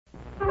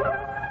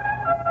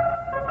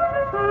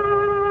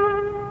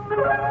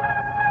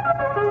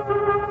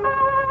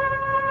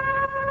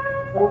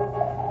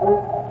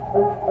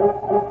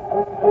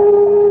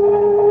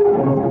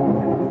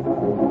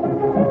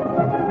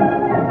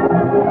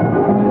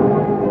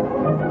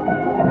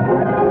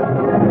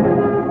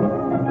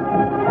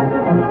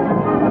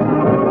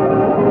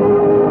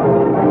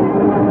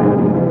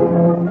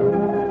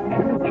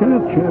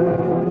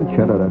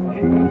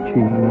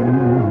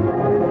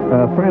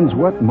Friends,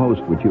 what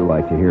most would you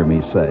like to hear me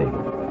say?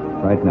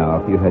 Right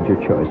now, if you had your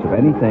choice of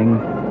anything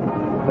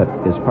that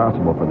is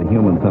possible for the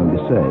human tongue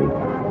to say,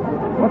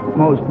 what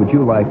most would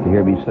you like to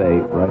hear me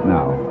say right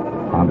now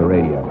on the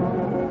radio?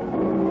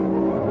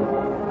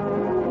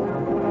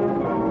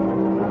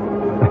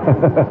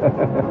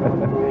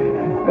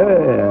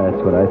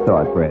 That's what I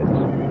thought, friends.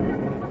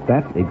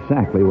 That's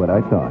exactly what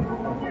I thought.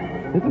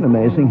 Isn't it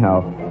amazing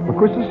how, of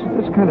course,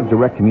 this kind of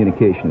direct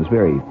communication is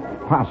very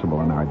possible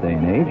in our day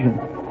and age,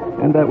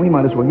 and that we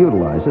might as well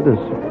utilize it as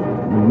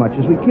much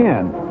as we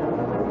can.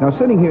 Now,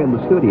 sitting here in the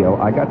studio,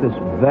 I got this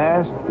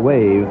vast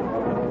wave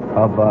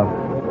of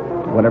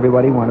what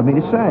everybody wanted me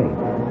to say.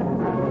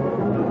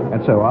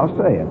 And so I'll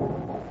say it.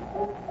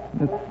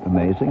 It's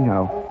amazing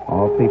how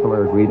all people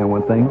are agreed on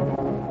one thing.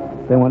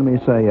 They wanted me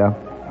to say,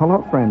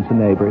 hello, friends and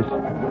neighbors.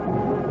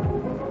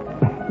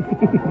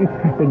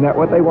 Isn't that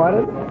what they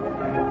wanted?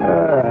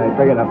 All right,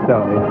 bring it up,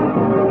 Tony.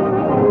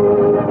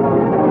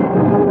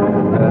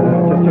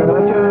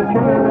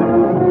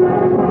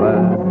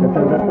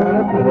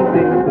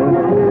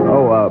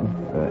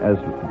 As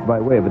by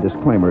way of a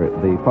disclaimer,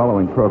 the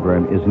following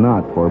program is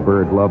not for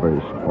bird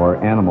lovers or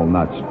animal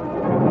nuts.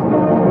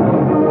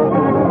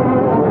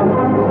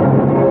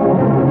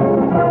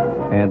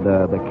 And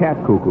the cat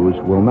cuckoos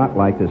will not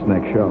like this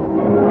next show.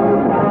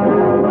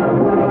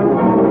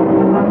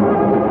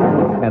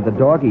 And the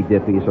doggy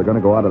dippies are going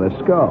to go out of their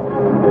skull.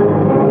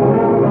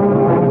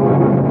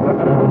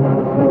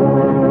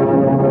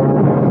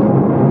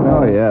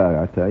 Oh,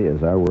 yeah, I tell you,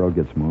 as our world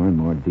gets more and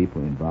more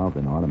deeply involved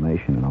in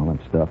automation and all that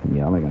stuff and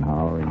yelling and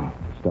hollering and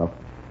stuff,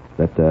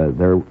 that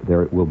there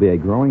will be a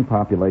growing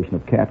population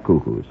of cat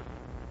cuckoos.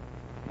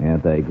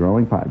 And a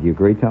growing, do you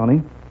agree,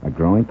 Tony? A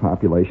growing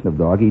population of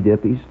doggy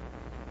dippies.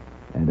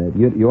 And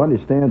you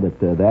understand that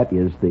that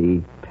is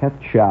the pet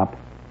shop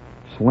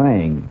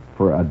slang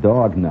for a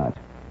dog nut.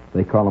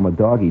 They call them a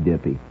doggy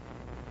dippy.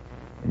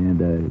 And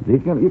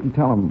you can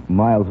tell them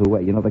miles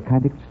away. You know, the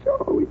kind of,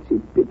 so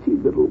itsy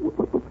bitsy little,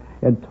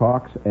 and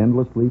talks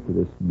endlessly to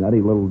this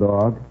nutty little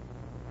dog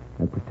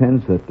and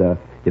pretends that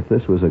if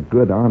this was a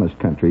good, honest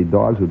country,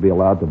 dogs would be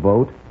allowed to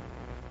vote.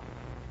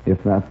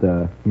 If not,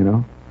 I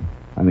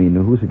mean,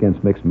 who's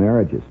against mixed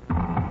marriages?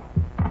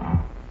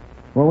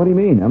 Well, what do you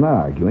mean? I'm not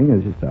arguing.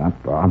 It's just,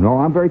 I'm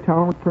a very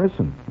tolerant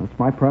person. That's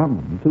my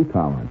problem. I'm too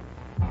tolerant.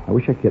 I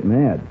wish I could get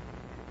mad.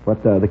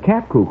 But the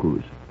cat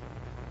cuckoos,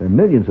 there are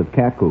millions of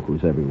cat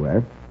cuckoos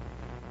everywhere.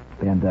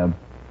 And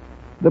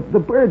the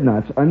bird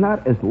nuts are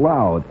not as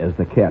loud as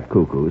the cat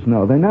cuckoos.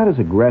 No, they're not as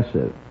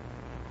aggressive.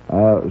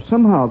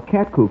 Somehow,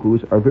 cat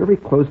cuckoos are very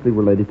closely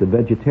related to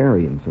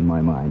vegetarians in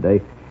my mind. They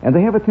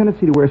have a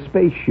tendency to wear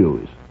space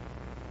shoes.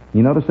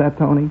 You notice that,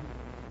 Tony?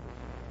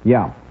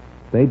 Yeah,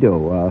 they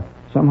do.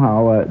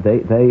 Somehow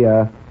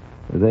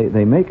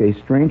they make a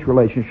strange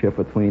relationship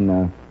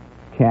between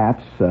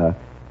cats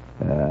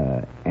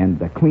and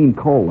a clean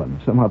colon.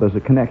 Somehow there's a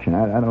connection.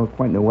 I don't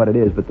quite know what it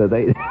is, but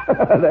and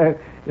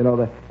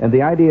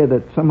the idea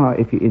that somehow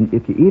if you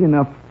eat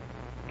enough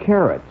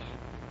carrots,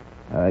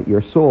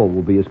 your soul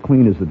will be as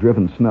clean as the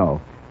driven snow.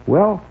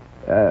 Well,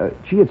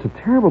 gee, it's a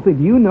terrible thing.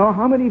 Do you know,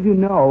 how many of you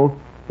know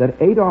that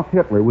Adolf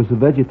Hitler was a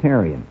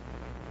vegetarian?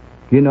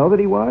 Do you know that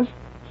he was?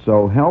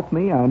 So help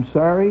me, I'm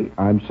sorry.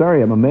 I'm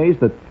amazed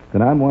that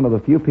I'm one of the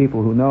few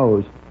people who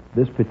knows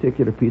this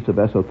particular piece of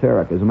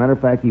esoteric. As a matter of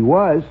fact, he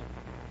was,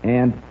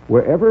 and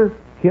wherever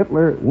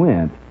Hitler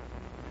went,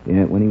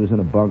 when he was in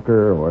a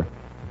bunker or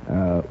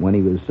when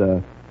he was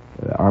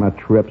on a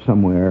trip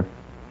somewhere,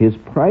 his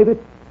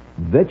private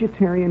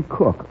vegetarian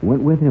cook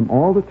went with him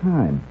all the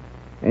time,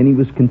 and he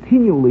was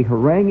continually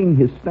haranguing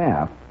his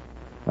staff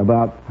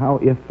about how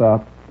if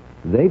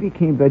they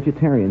became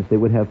vegetarians, they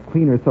would have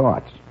cleaner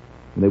thoughts.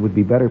 They would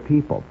be better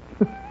people.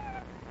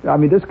 I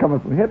mean, this coming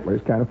from Hitler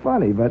is kind of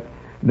funny, but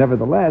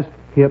nevertheless,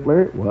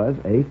 Hitler was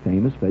a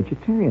famous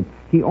vegetarian.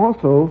 He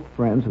also,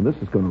 friends, and this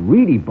is going to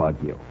really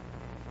bug you,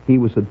 he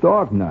was a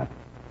dog nut.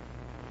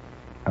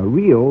 A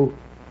real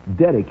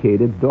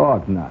dedicated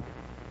dog nut.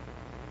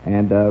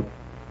 And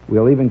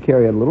we'll even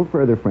carry it a little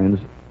further,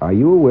 friends. Are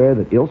you aware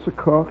that Ilse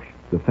Koch,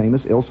 the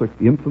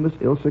infamous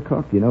Ilse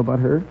Koch, do you know about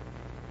her?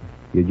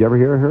 Did you ever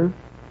hear of her?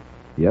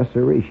 Yes,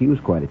 sir. She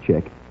was quite a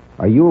chick.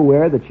 Are you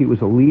aware that she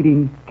was a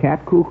leading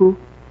cat cuckoo?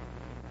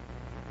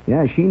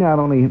 Yeah, she not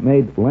only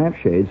made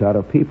lampshades out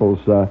of people's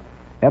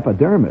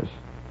epidermis,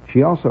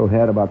 she also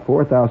had about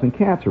 4,000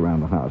 cats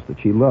around the house that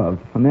she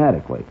loved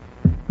fanatically.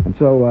 And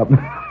so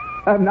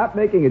I'm not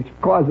making a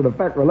cause and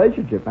effect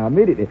relationship now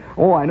immediately.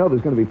 Oh, I know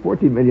there's going to be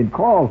 14 million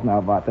calls now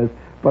about this,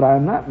 but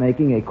I'm not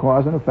making a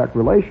cause and effect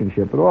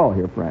relationship at all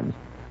here, friends.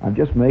 I'm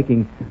just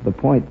making the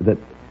point that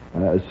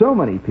so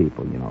many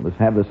people,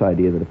 have this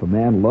idea that if a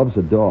man loves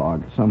a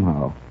dog,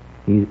 somehow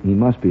he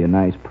must be a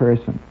nice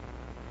person.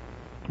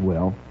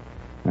 Well,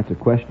 that's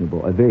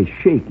a very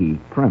shaky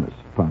premise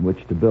upon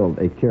which to build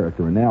a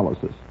character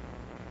analysis.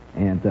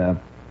 And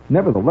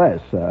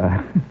nevertheless,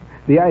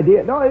 the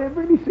idea, it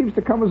really seems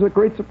to come as a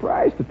great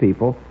surprise to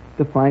people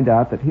to find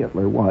out that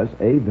Hitler was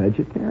a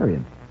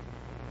vegetarian.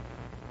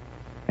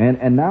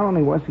 And not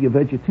only was he a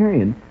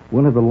vegetarian,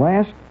 one of the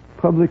last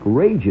public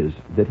rages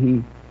that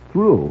he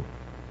threw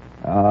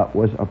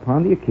was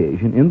upon the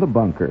occasion in the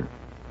bunker,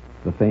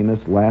 the famous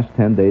last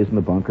 10 days in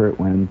the bunker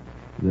when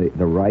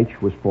the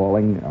Reich was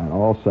falling on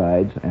all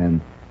sides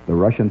and the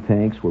Russian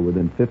tanks were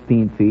within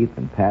 15 feet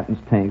and Patton's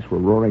tanks were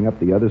roaring up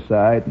the other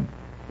side and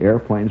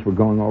airplanes were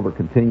going over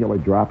continually,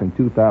 dropping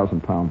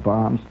 2,000-pound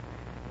bombs.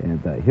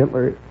 And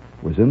Hitler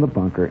was in the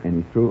bunker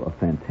and he threw a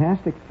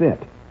fantastic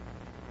fit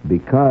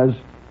because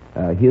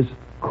his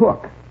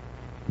cook,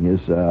 his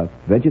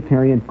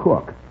vegetarian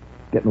cook,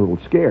 getting a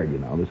little scared,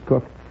 this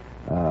cook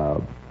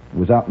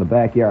was out in the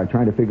backyard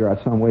trying to figure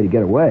out some way to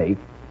get away.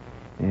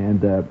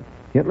 And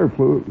Hitler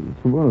flew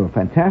into a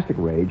fantastic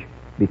rage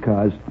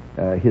because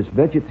his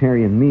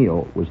vegetarian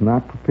meal was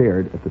not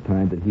prepared at the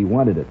time that he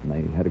wanted it. And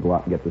they had to go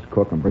out and get this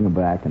cook and bring him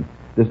back. And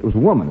this was a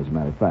woman, as a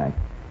matter of fact.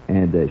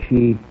 And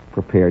she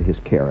prepared his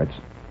carrots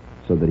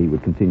so that he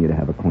would continue to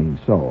have a clean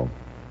soul.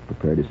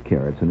 Prepared his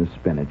carrots and his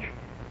spinach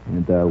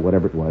and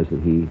whatever it was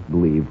that he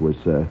believed was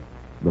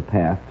the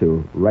path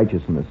to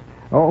righteousness.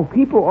 Oh,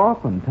 people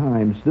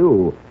oftentimes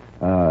do.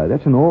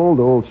 That's an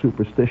old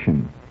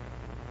superstition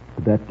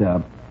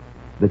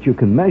that you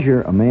can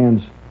measure a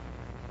man's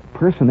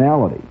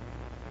personality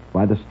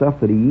by the stuff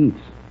that he eats.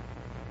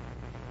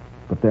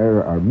 But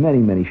there are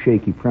many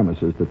shaky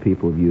premises that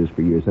people have used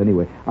for years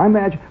anyway. I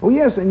imagine,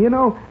 and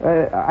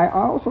I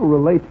also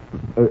relate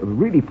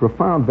really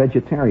profound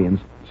vegetarians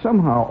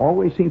somehow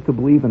always seem to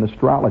believe in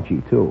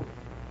astrology, too.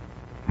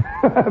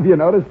 Have you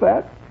noticed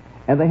that?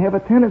 And they have a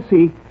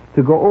tendency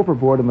to go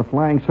overboard in the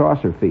flying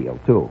saucer field,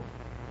 too.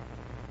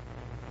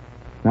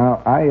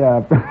 Now,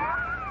 I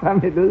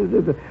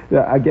mean,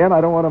 again,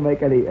 I don't want to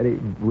make any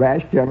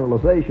rash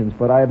generalizations,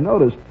 but I have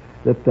noticed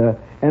that,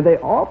 and they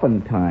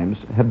oftentimes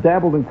have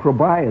dabbled in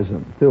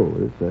Crobiism,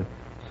 too. It's the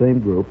same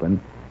group, and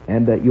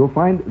you'll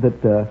find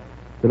that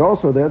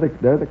also they're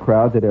the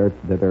crowd that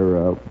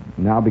are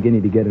now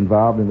beginning to get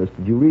involved in this.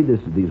 Did you read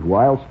these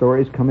wild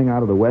stories coming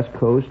out of the West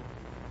Coast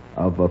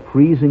of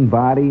freezing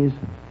bodies,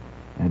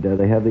 and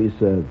they have these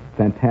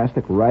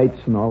fantastic rites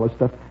and all this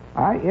stuff?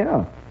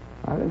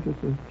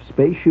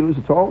 Space shoes,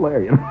 it's all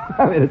there,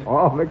 I mean, it's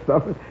all mixed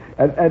up.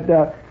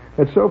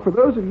 And so for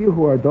those of you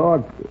who are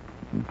dog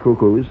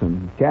cuckoos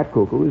and cat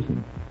cuckoos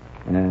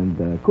and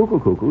cuckoo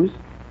cuckoos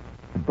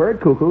and bird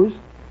cuckoos,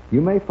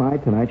 you may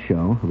find tonight's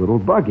show a little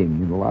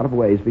bugging in a lot of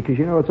ways because,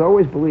 it's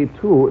always believed,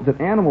 too,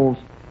 that animals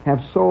have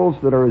souls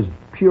that are as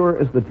pure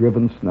as the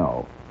driven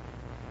snow.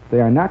 They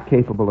are not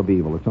capable of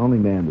evil. It's only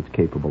man that's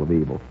capable of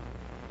evil.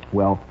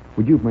 Well,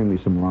 would you bring me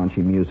some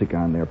raunchy music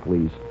on there,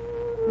 please?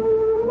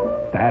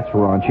 That's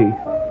raunchy.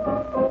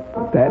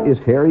 That is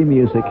hairy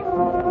music.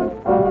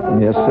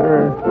 Yes,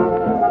 sir.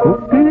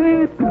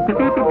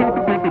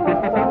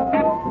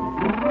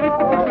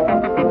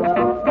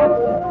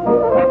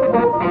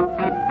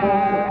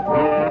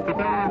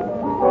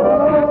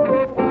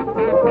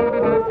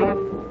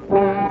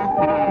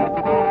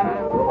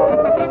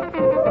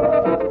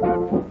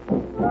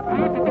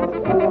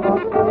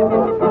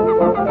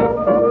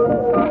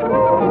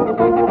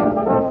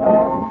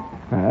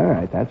 All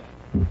right, that's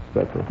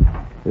it.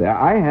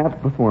 I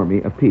have before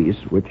me a piece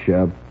which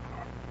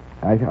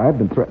I've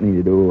been threatening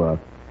to do a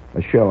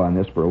show on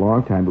this for a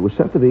long time. It was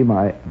sent to me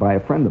by a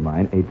friend of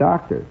mine, a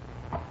doctor,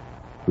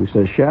 who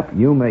says, Shep,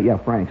 you may... Yeah,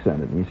 Frank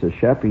sent it. And he says,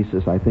 Shep, he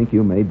says, I think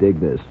you may dig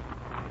this.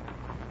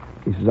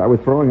 He says, I was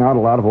throwing out a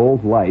lot of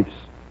old lifes.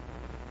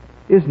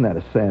 Isn't that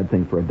a sad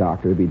thing for a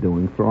doctor to be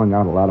doing, throwing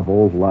out a lot of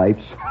old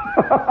lifes?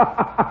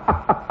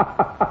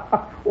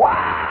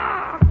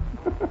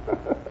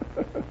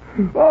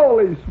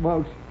 Holy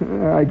smokes.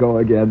 There I go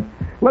again.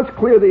 Let's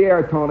clear the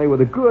air, Tony, with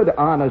a good,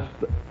 honest,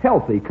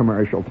 healthy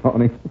commercial,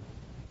 Tony.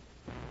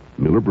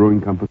 Miller Brewing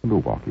Company,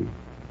 Milwaukee.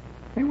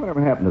 Hey, whatever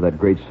happened to that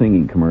great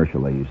singing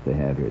commercial they used to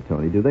have here,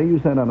 Tony? Do they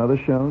use that on other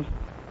shows?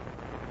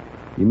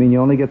 You mean you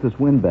only get this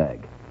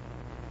windbag?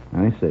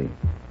 I see.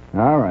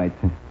 All right.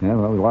 Yeah,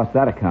 well, we lost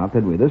that account,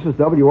 didn't we? This is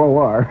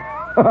WOR.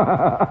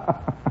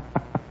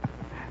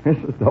 This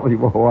is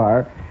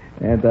WOR.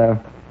 And,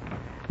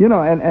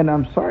 and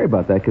I'm sorry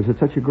about that because it's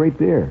such a great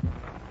beer.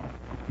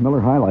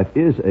 Miller High Life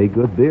is a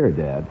good beer,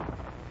 Dad.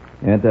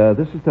 And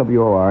this is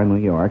WOR in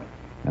New York.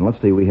 And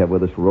let's see, we have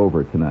with us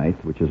Rover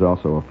tonight, which is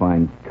also a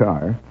fine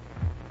car.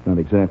 It's not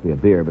exactly a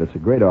beer, but it's a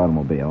great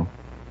automobile.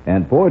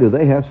 And boy, do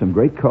they have some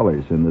great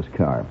colors in this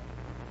car.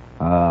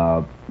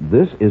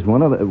 This is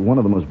one of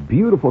the most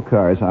beautiful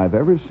cars I've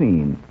ever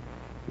seen.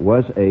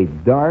 Was a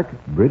dark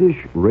British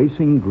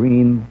racing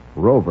green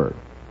Rover,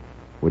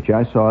 which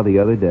I saw the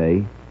other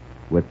day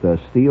with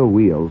steel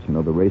wheels,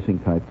 the racing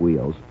type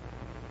wheels.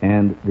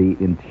 And the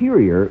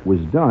interior was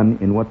done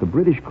in what the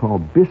British call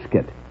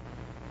biscuit.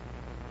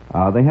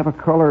 They have a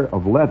color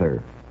of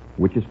leather,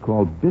 which is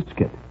called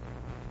biscuit.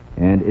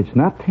 And it's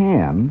not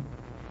tan.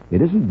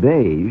 It isn't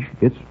beige.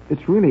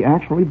 It's really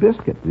actually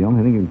biscuit. The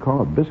only thing you can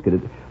call it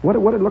biscuit. What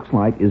it looks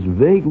like is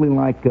vaguely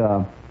like,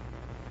 well,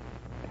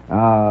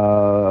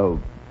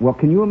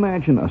 can you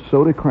imagine a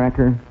soda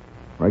cracker,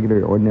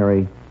 regular,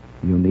 ordinary,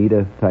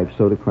 Unita type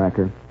soda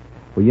cracker?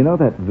 Well, you know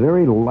that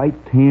very light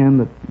tan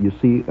that you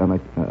see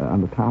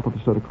on the top of the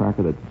soda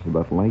cracker that's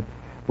about light?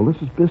 Well,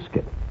 this is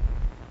biscuit.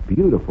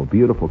 Beautiful,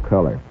 beautiful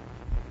color.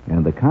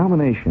 And the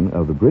combination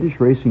of the British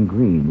Racing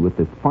Green with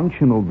the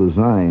functional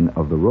design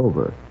of the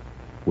Rover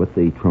with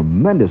the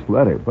tremendous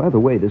leather. By the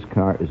way, this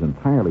car is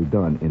entirely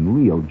done in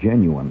real,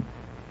 genuine,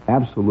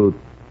 absolute,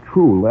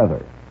 true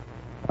leather.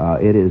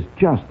 It is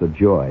just a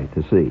joy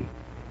to see.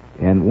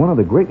 And one of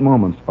the great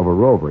moments of a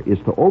Rover is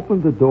to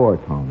open the door,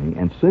 Tony,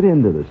 and sit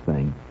into this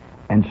thing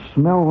and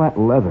smell that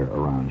leather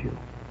around you.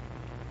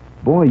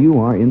 Boy, you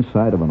are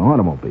inside of an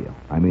automobile.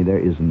 I mean,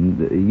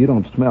 you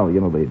don't smell,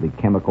 the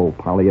chemical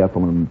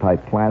polyethylene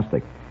type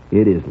plastic.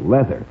 It is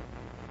leather.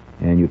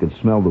 And you can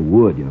smell the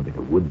wood,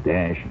 the wood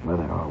dash and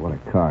leather. Oh, what a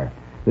car.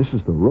 This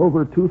is the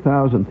Rover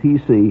 2000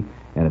 TC,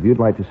 and if you'd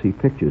like to see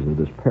pictures of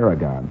this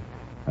Paragon,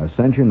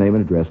 send your name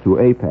and address to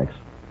Apex.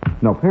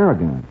 No,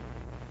 Paragon.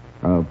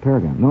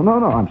 Paragon.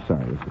 No, I'm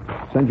sorry.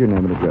 Send your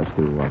name and address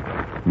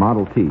to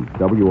Model T,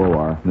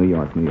 WOR, New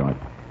York, New York.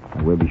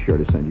 We'll be sure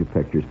to send you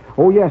pictures.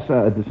 Oh, yes,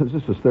 since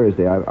this is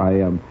Thursday,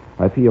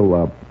 I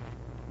feel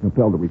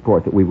compelled to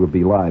report that we will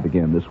be live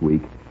again this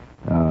week.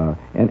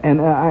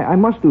 And I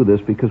must do this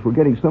because we're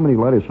getting so many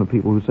letters from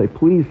people who say,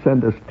 please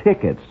send us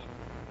tickets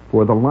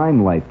for the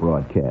Limelight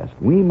broadcast.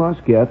 We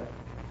must get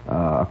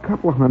a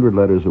couple of hundred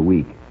letters a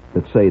week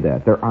that say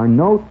that. There are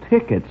no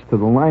tickets to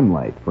the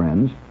Limelight,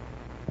 friends.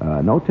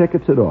 No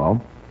tickets at all.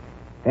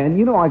 And,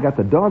 I got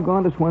the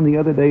doggonest one the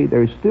other day.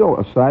 There's still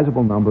a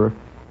sizable number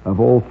of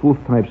old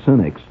foof-type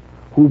cynics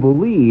who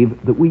believe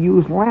that we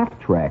use laugh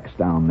tracks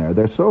down there.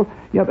 They're so...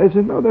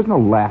 there's no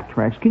laugh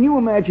tracks. Can you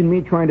imagine me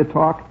trying to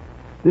talk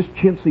this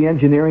chintzy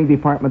engineering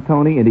department,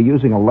 Tony, into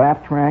using a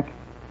laugh track?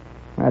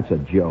 That's a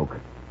joke.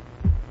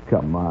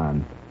 Come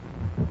on.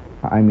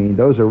 I mean,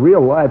 those are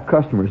real live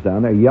customers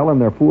down there yelling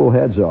their fool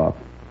heads off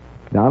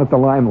down at the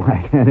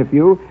Limelight. And if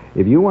you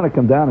want to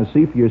come down and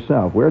see for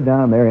yourself, we're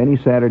down there any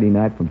Saturday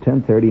night from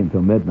 10:30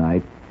 until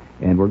midnight,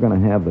 and we're going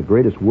to have the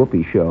greatest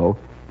whoopee show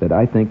that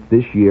I think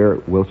this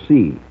year we'll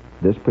see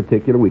this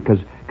particular week.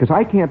 Because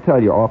I can't tell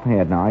you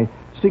offhand now. I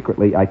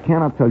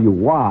cannot tell you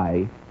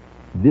why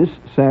this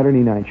Saturday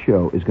night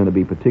show is going to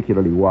be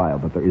particularly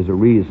wild, but there is a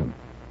reason.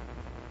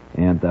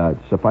 And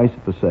suffice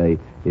it to say,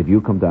 if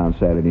you come down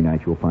Saturday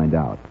night, you'll find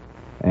out.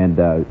 And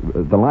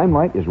the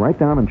Limelight is right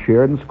down in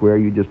Sheridan Square.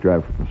 You just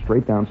drive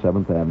straight down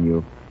 7th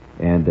Avenue.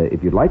 And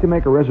if you'd like to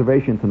make a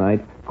reservation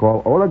tonight,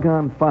 call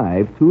Oregon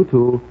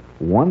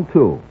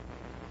 52212.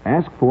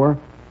 Ask for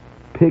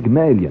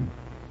Pygmalion.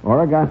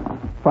 Oregon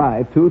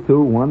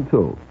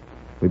 52212.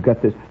 We've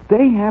got this.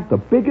 They have the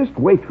biggest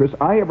waitress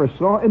I ever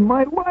saw in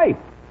my life.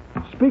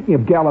 Speaking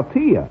of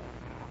Galatea,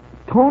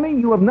 Tony,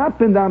 you have not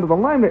been down to the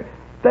Limelight.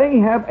 They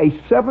have a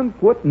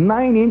 7-foot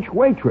 9-inch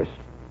waitress.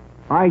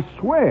 I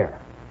swear.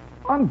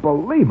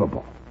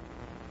 Unbelievable.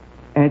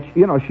 And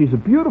she's a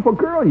beautiful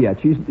girl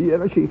yet. She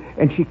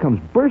comes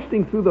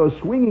bursting through those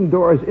swinging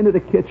doors into the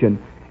kitchen,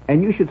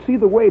 and you should see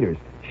the waiters.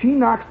 She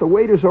knocks the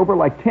waiters over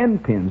like 10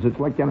 pins. It's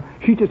like,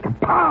 she just goes,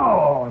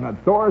 pow, and the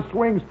door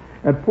swings,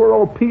 and poor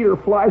old Peter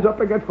flies up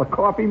against the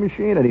coffee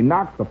machine, and he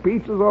knocks the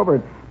pizzas over,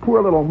 and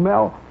poor little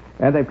Mel,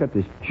 and they've got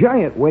this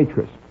giant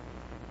waitress.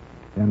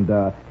 And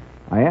I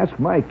asked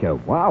Mike,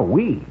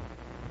 wowee.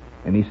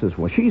 And he says,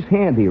 well, she's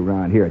handy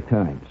around here at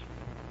times.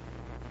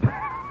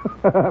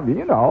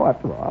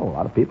 After all, a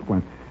lot of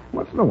people,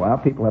 once in a while,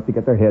 people have to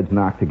get their heads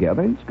knocked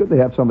together, and it's good to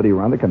have somebody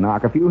around that can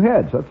knock a few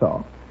heads, that's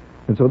all.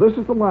 And so this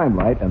is the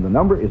Limelight, and the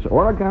number is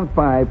Oregon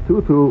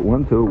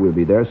 52212. We'll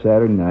be there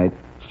Saturday night,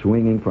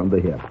 swinging from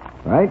the hip.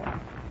 Right?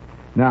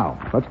 Now,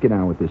 let's get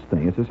on with this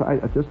thing. It's just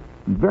a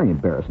very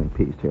embarrassing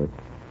piece here.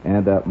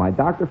 And my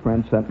doctor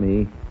friend sent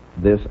me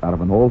this out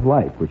of an old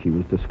life, which he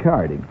was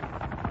discarding.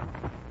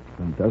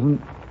 And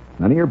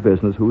none of your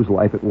business whose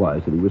life it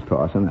was that he was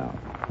tossing out.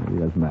 It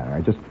doesn't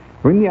matter. Just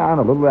bring me on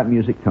a little of that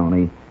music,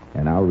 Tony,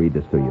 and I'll read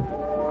this to you.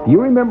 Do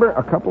you remember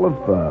a couple of,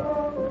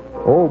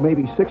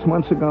 maybe 6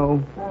 months ago,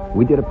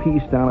 we did a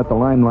piece down at the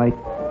Limelight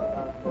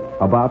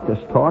about this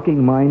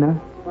talking miner?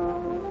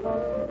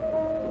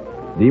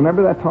 Do you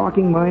remember that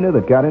talking miner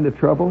that got into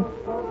trouble?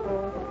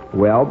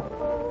 Well,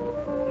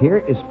 here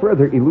is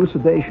further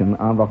elucidation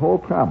on the whole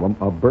problem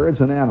of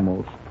birds and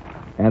animals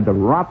and the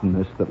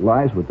rottenness that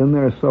lies within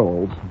their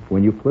souls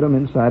when you put them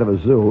inside of a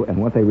zoo and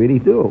what they really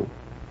do.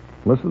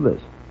 Listen to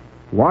this.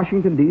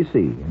 Washington, D.C.,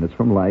 and it's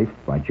from Life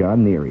by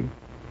John Neary.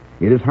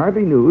 It is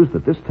hardly news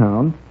that this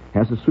town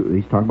has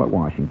he's talking about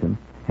Washington,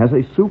 has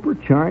a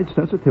supercharged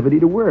sensitivity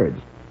to words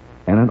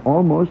and an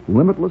almost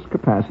limitless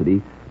capacity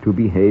to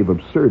behave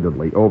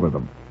absurdly over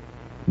them.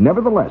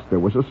 Nevertheless, there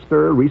was a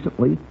stir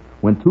recently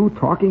when 2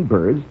 talking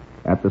birds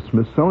at the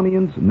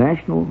Smithsonian's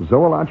National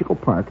Zoological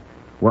Park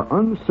were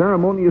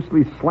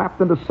unceremoniously slapped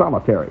into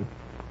solitary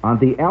on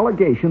the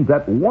allegation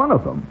that one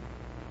of them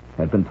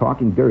had been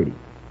talking dirty.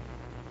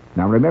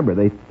 Now remember,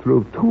 they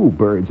threw 2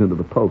 birds into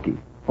the pokey.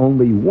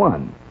 Only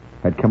one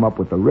had come up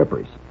with the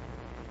rippers.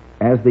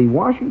 As the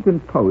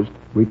Washington Post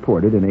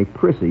reported in a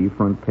prissy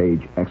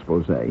front-page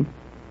expose,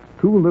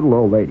 2 little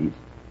old ladies,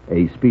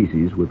 a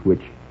species with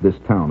which this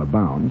town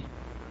abounds,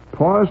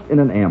 paused in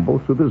an amble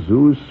through the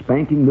zoo's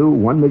spanking new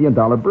 $1 million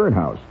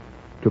birdhouse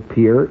to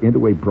peer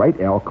into a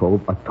bright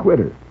alcove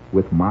a-twitter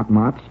with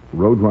mott-motts,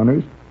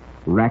 roadrunners,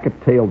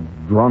 racket-tailed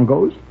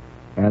drongos,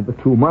 and the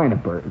two minor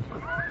birds.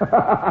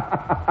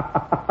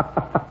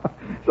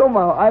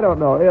 Somehow, I don't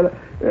know.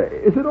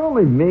 Is it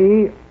only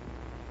me?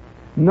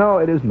 No,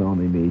 it isn't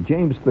only me.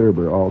 James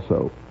Thurber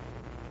also.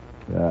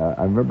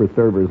 I remember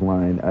Thurber's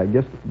line. I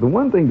guess the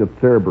one thing that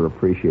Thurber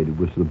appreciated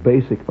was the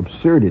basic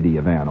absurdity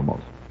of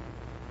animals.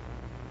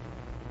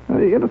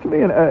 To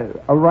me,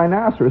 a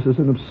rhinoceros is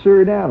an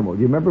absurd animal.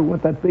 You remember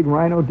what that big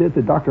rhino did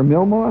to Dr.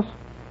 Milmoss?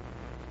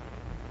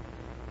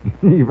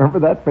 You remember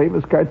that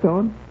famous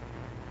cartoon?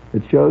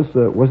 It shows,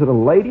 was it a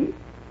lady?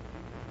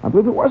 I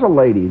believe it was a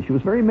lady, and she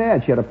was very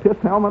mad. She had a pith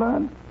helmet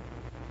on,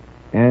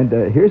 and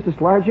here's this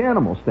large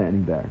animal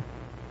standing there.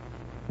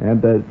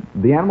 And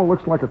the animal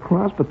looks like a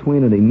cross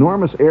between an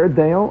enormous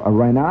Airedale, a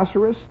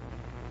rhinoceros,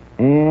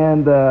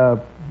 and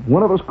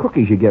one of those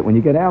cookies you get when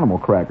you get animal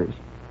crackers.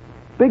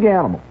 Big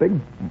animal, big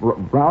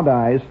round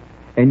eyes,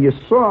 and you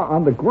saw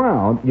on the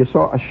ground, you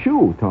saw a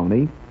shoe,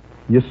 Tony.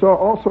 You saw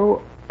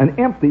also an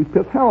empty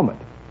pith helmet.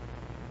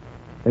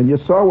 And you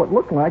saw what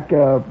looked like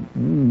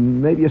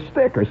maybe a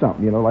stick or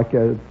something, like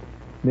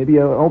maybe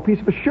an old piece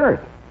of a shirt.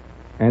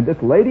 And this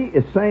lady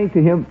is saying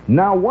to him,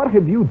 now what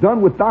have you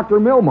done with Dr.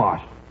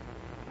 Milmoss?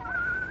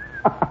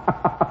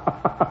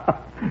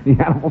 The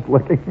animal's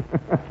looking.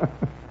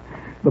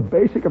 The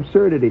basic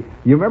absurdity.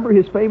 You remember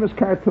his famous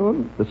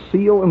cartoon, The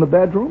Seal in the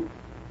Bedroom?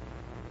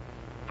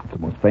 It's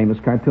the most famous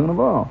cartoon of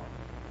all.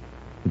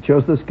 It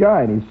shows this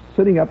guy, and he's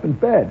sitting up in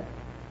bed.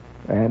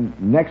 And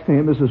next to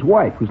him is his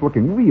wife, who's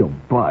looking real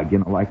bug,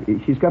 like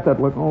she's got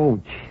that look, oh,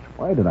 geez,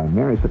 why did I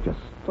marry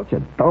such a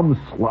dumb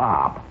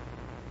slob?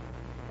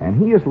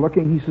 And he is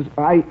looking, he says,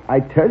 I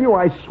tell you,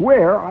 I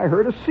swear I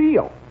heard a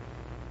seal.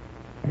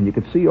 And you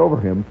could see over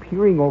him,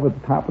 peering over the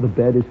top of the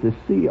bed, is this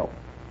seal.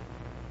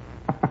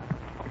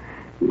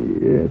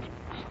 It's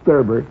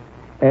Thurber.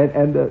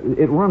 And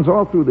it runs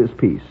all through this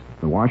piece.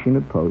 The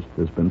Washington Post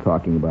has been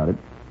talking about it.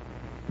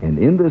 And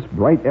in this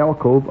bright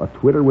alcove,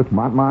 a-twitter with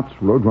mott-motts,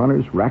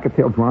 roadrunners,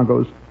 racket-tailed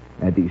drongos,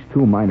 and these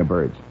two minor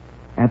birds.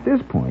 At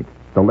this point,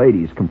 the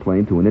ladies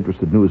complained to an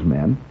interested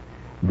newsman.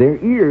 Their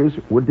ears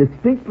were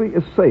distinctly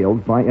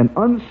assailed by an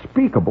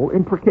unspeakable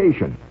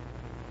imprecation,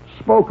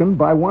 spoken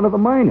by one of the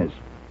miners.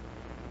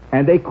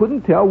 And they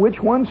couldn't tell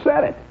which one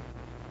said it.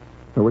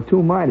 There were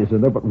two miners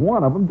in there, but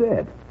one of them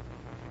did.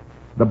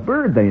 The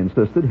bird, they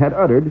insisted, had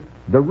uttered,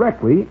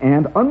 directly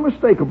and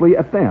unmistakably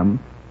at them,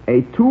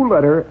 a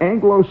two-letter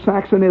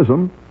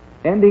Anglo-Saxonism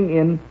ending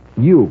in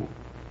U.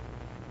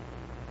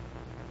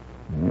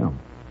 Yeah.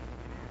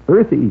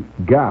 Earthy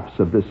gaffes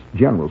of this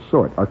general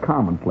sort are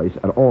commonplace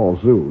at all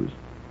zoos.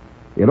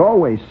 It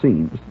always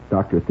seems,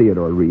 Dr.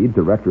 Theodore Reed,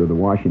 director of the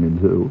Washington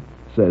Zoo,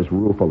 says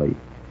ruefully,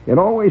 it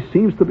always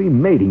seems to be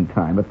mating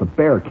time at the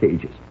bear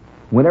cages,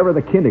 whenever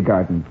the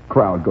kindergarten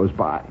crowd goes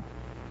by.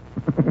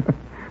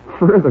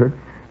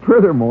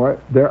 Furthermore,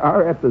 there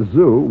are at the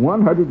zoo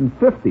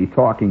 150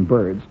 talking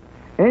birds,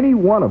 any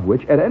one of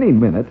which at any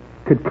minute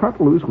could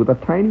cut loose with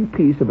a tiny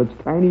piece of its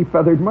tiny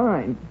feathered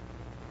mind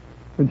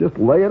and just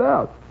lay it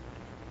out.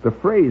 The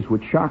phrase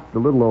which shocked the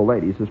little old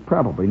ladies is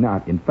probably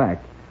not, in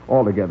fact,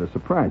 altogether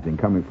surprising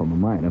coming from a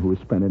miner who has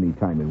spent any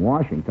time in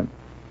Washington.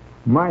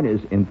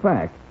 Miners, in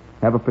fact,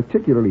 have a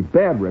particularly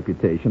bad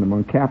reputation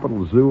among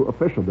Capitol Zoo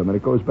officialdom, and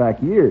it goes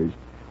back years.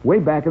 Way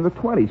back in the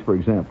 20s, for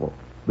example,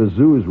 the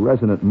zoo's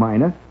resident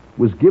miner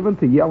was given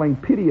to yelling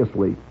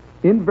piteously,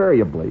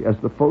 invariably, as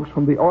the folks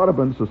from the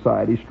Audubon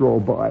Society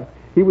strolled by.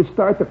 He would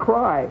start to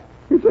cry.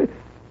 He'd say,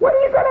 "What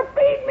are you going to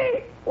feed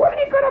me? What are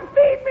you going to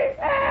feed me?"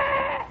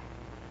 Ah!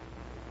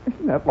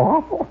 Isn't that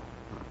awful?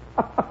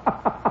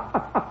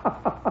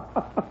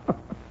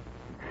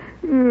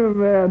 Oh,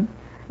 man.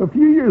 A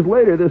few years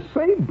later, this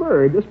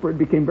bird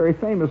became very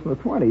famous in the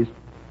 20s,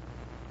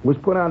 was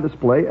put on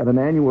display at an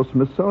annual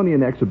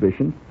Smithsonian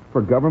exhibition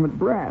for government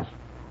brass.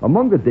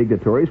 Among the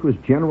dignitaries was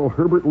General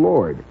Herbert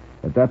Lord,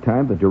 at that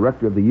time the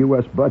director of the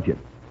U.S. budget,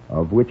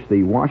 of which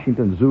the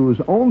Washington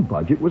Zoo's own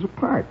budget was a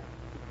part.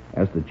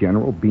 As the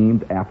general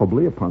beamed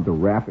affably upon the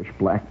raffish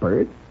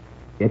blackbird,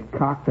 it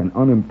cocked an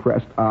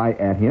unimpressed eye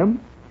at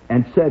him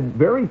and said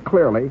very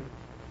clearly,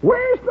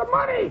 "Where's the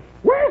money?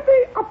 Where's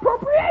the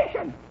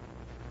appropriation?"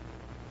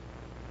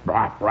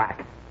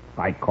 Black.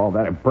 I call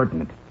that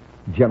impertinent.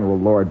 General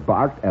Lord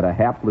barked at a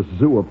hapless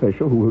zoo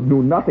official who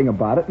knew nothing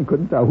about it and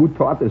couldn't tell who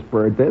taught this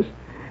bird this.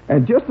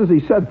 And just as he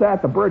said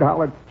that, the bird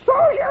hollered,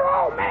 "So's your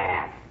old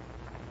man!"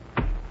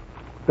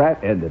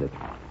 That ended it.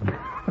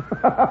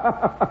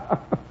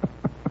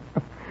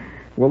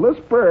 Well, this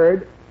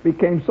bird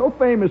became so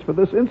famous for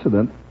this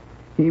incident,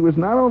 he was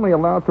not only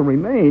allowed to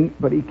remain,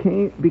 but he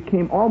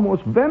became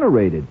almost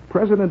venerated.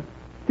 President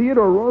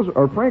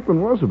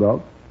Franklin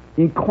Roosevelt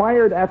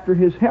inquired after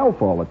his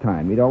health all the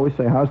time. He'd always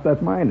say, "How's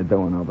that miner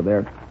doing over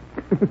there?"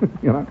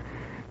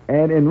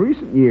 And in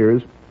recent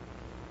years,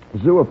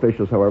 zoo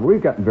officials, however,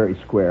 we've gotten very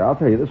square. I'll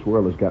tell you, this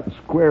world has gotten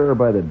squarer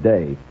by the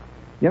day.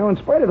 In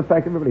spite of the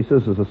fact everybody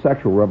says there's a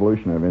sexual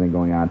revolution and everything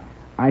going on,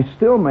 I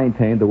still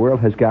maintain the world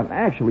has gotten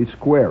actually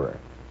squarer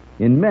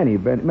in many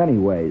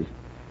ways.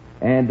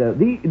 And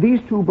these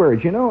two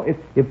birds,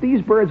 if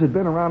these birds had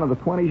been around in the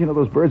 20s,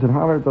 those birds that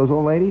hollered at those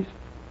old ladies,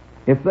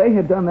 if they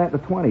had done that in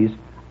the 20s,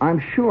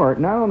 I'm sure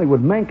not only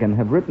would Mencken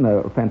have written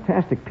a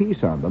fantastic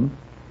piece on them,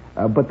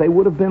 but they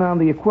would have been on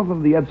the equivalent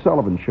of the Ed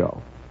Sullivan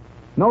Show.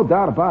 No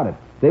doubt about it.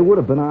 They would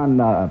have been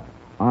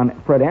on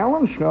Fred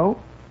Allen's show.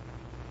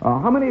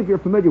 How many of you are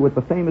familiar with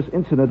the famous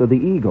incident of the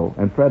Eagle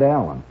and Fred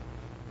Allen?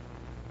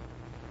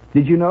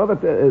 Did you know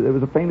that it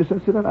was a famous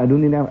incident? I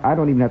don't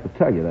even have to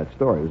tell you that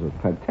story. It was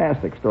a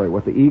fantastic story.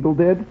 What the Eagle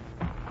did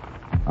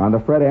on the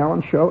Fred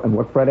Allen show and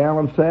what Fred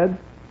Allen said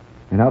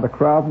and how the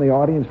crowd and the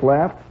audience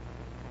laughed.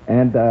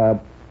 And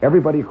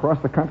everybody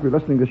across the country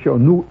listening to the show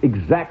knew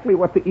exactly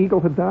what the Eagle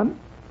had done.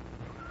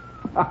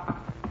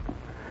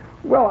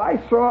 Well,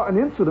 I saw an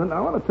incident.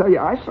 I want to tell you,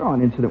 I saw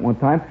an incident one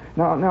time.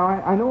 Now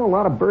I know a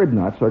lot of bird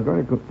nuts are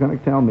going to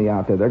tell me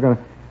out there.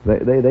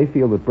 They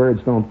feel that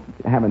birds don't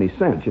have any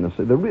sense.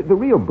 So the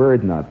real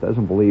bird nut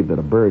doesn't believe that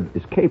a bird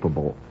is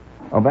capable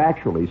of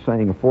actually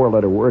saying a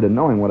four-letter word and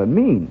knowing what it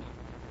means.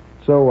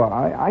 So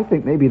I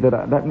think maybe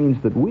that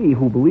means that we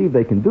who believe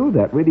they can do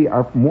that really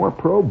are more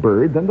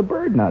pro-bird than the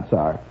bird nuts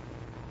are.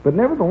 But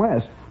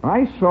nevertheless,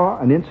 I saw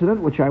an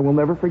incident which I will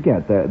never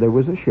forget. There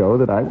was a show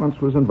that I once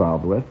was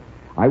involved with.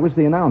 I was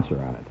the announcer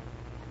on it.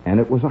 And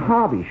it was a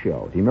hobby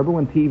show. Do you remember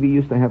when TV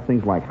used to have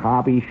things like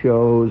hobby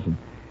shows? And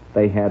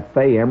they had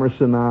Faye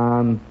Emerson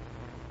on,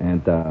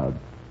 and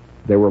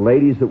there were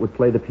ladies that would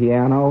play the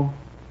piano.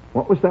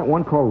 What was that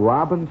one called,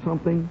 Robin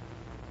something?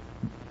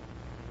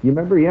 You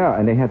remember? Yeah,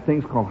 and they had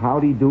things called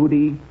Howdy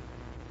Doody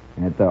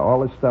and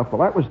all this stuff.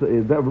 Well, that was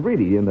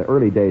really in the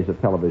early days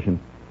of television.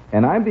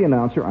 And I'm the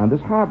announcer on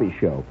this hobby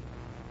show.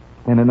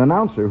 And an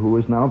announcer who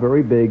is now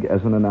very big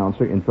as an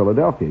announcer in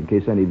Philadelphia. In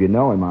case any of you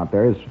know him out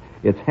there,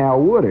 it's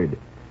Hal Woodard.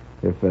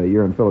 If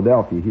you're in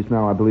Philadelphia, he's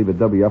now, I believe, at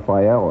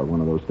WFIL or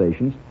one of those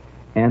stations.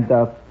 And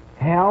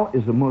Hal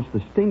is the most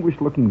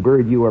distinguished-looking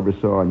bird you ever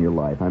saw in your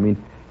life. I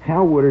mean,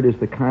 Hal Woodard is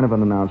the kind of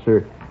an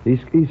announcer.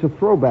 He's a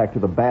throwback to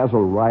the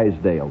Basil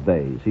Ruysdael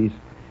days.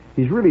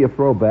 He's really a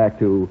throwback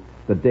to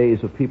the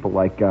days of people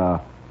like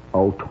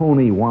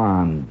Tony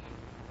Wands.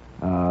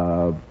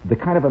 The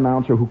kind of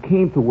announcer who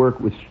came to work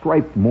with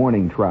striped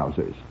morning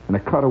trousers and a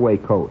cutaway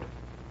coat.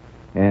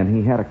 And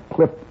he had a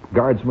clipped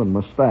guardsman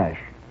mustache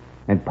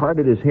and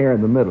parted his hair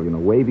in the middle,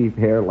 wavy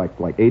hair like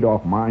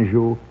Adolphe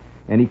Menjou.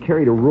 And he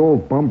carried a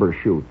rolled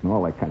bumbershoot and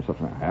all that kind of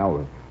stuff.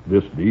 Hal,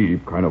 this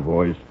deep kind of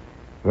voice,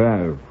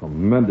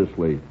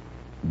 tremendously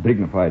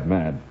dignified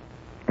man.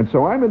 And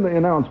so I'm in the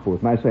announce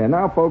booth, and I say, and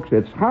now, folks,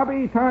 it's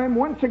hobby time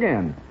once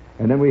again.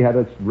 And then we had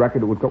a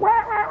record that would go, wah,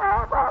 wah,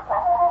 wah, wah,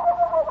 wah,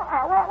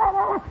 wah, wah,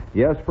 wah, wah.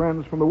 Yes,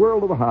 friends, from the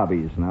world of the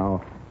hobbies.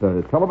 Now,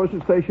 the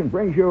television station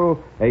brings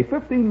you a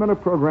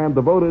 15-minute program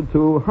devoted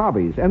to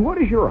hobbies. And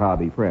what is your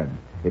hobby, friend?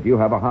 If you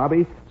have a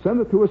hobby, send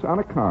it to us on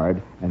a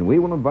card, and we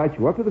will invite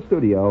you up to the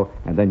studio,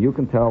 and then you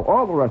can tell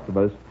all the rest of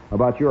us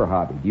about your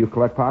hobby. Do you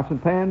collect pots and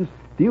pans?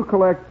 Do you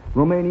collect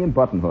Romanian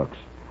button hooks?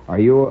 Are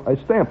you a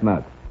stamp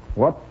nut?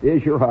 What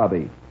is your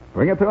hobby?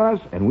 Bring it to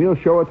us, and we'll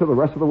show it to the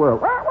rest of the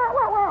world. Wah, wah,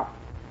 wah, wah.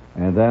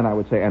 And then I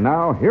would say, and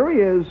now here he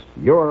is,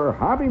 your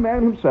hobby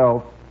man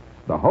himself,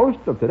 the host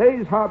of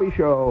today's hobby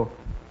show,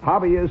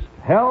 hobbyist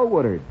Hal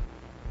Woodard.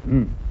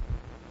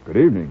 Good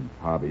evening,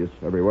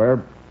 hobbyists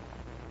everywhere.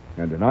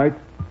 And tonight,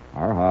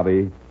 our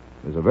hobby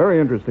is a very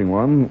interesting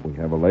one. We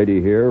have a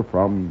lady here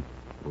from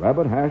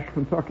Rabbit Hash,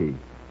 Kentucky,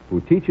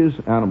 who teaches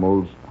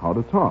animals how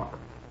to talk.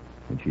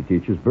 And she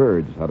teaches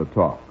birds how to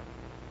talk.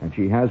 And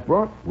she has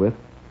brought with,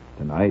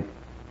 tonight,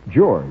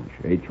 George,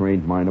 a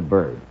trained minor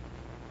bird,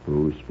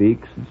 who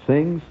speaks and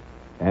sings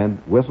and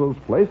whistles,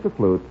 plays the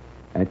flute,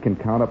 and can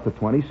count up to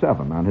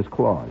 27 on his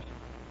claws.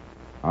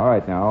 All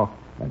right, now,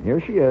 and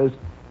here she is,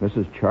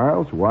 Mrs.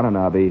 Charles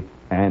Watanabe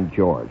and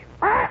George.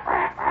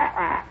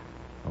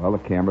 Well, the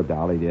camera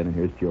dollied in, and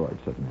here's George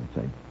sitting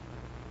there,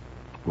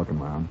 looking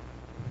around.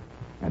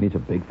 And he's a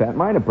big, fat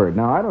minor bird.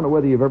 Now, I don't know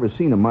whether you've ever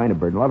seen a minor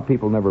bird. A lot of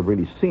people never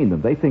really seen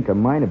them. They think a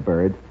minor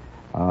bird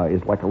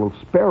is like a little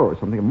sparrow or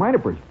something. A minor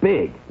bird's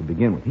big to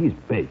begin with. He's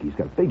big. He's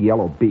got a big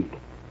yellow beak.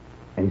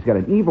 And he's got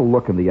an evil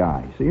look in the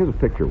eye. See, here's a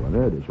picture of one.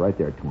 There it is, right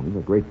there, Tony. He's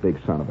a great big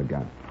son of a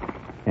gun.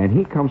 And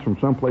he comes from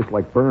someplace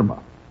like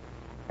Burma.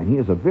 And he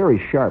is a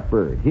very sharp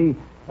bird.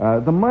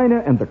 The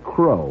myna and the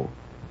crow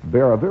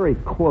bear a very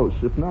close,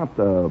 if not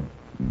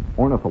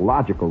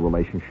ornithological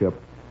relationship.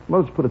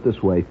 Let's put it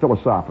this way,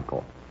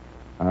 philosophical.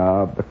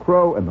 The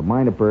crow and the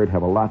myna bird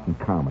have a lot in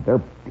common.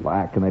 They're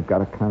black, and they've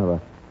got a kind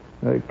of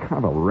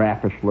a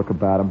raffish look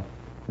about them.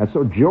 And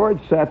so George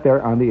sat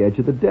there on the edge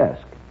of the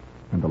desk.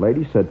 And the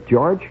lady said,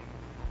 George,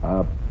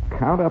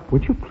 count up,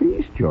 would you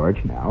please,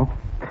 George, now,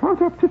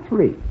 count up to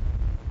 3.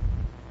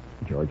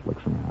 George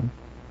looks around.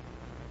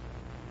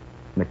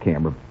 And the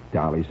camera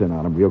dollies in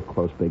on him, real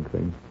close, big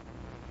thing.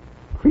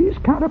 Please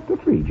count up to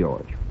 3,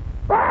 George.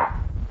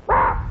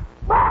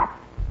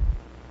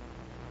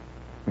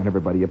 And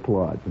everybody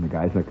applauds, and the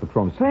guys in the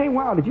control room say,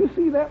 wow, did you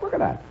see that? Look at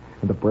that.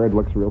 And the bird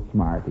looks real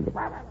smart. He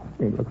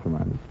looks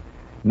around.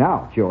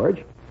 Now,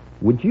 George,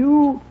 would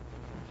you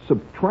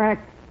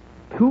subtract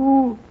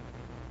 2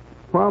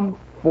 from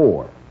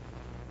 4?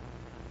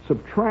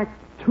 Subtract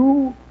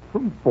 2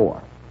 from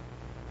 4.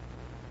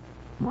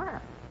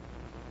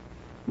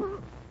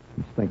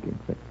 He's thinking.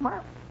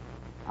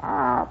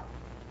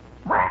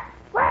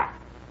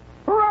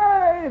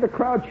 Hooray! The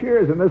crowd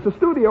cheers, and there's a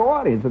studio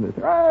audience in this.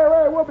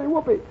 Hooray, whoopee,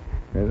 whoopee.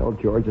 And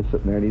old George is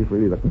sitting there, and he's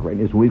really looking great.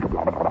 And his wings,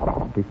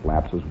 he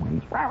flaps his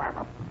wings.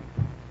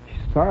 She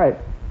says, all right,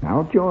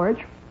 now, George,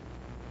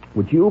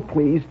 would you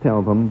please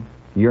tell them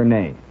your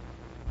name?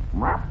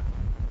 George!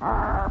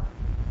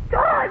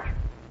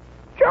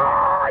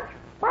 George!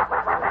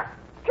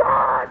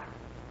 George!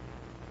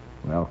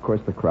 Well, of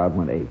course, the crowd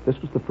went ape. This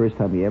was the first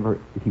time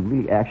he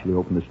really actually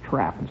opened this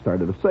trap and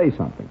started to say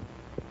something.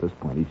 At this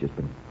point, he's just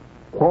been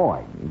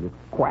clawing. He's just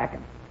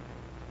quacking.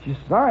 She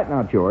says, all right,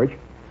 now, George,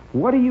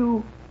 what do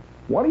you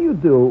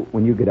do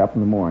when you get up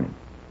in the morning?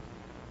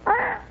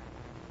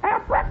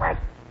 Have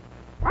breakfast.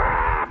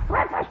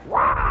 Breakfast.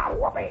 Wow,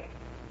 whoopee.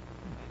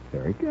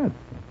 Very good.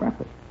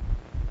 Breakfast.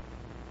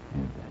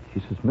 And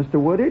she says,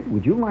 Mr. Woodard,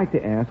 would you like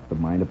to ask the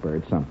Minor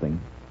Bird something?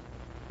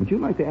 Would you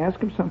like to ask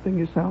him something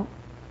yourself?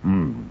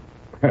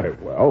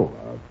 Well,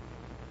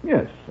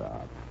 Yes.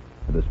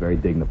 This very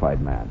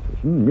dignified man says,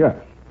 yes.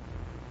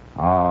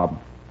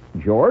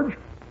 George,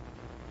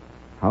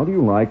 how do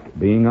you like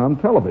being on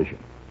television?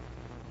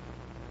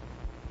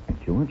 And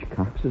George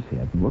cocks his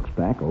head and looks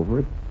back over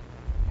at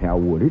Hal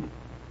Woodard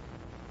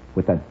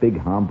with that big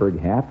Homburg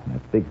hat and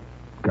that big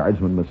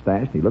guardsman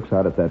mustache. And he looks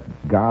out at that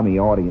gaumy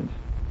audience.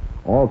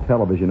 All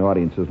television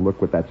audiences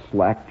look with that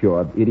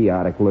slack-jawed,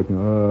 idiotic look.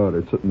 Oh,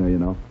 they're sitting there, you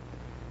know.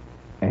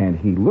 And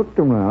he looked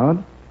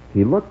around.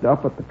 He looked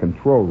up at the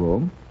control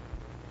room.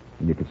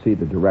 And you could see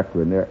the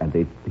director in there. And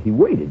he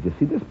waited. You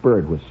see, this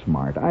bird was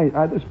smart.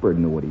 This bird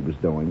knew what he was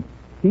doing.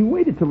 He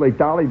waited till they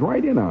dollied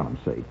right in on him,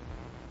 see.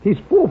 He's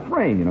full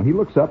frame, you know. He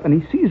looks up, and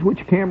he sees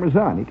which camera's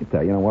on. He could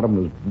tell, you know, one of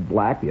them is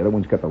black. The other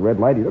one's got the red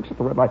light. He looks at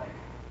the red light.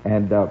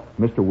 And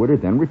Mr.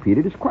 Woodard then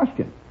repeated his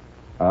question.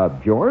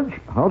 George,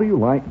 how do you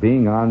like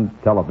being on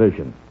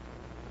television?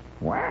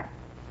 Wah!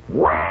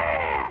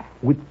 Wah!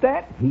 With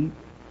that, I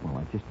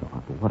just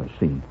thought, what a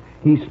scene.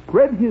 He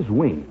spread his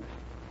wings,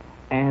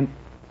 and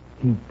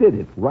he did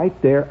it right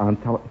there on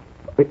television.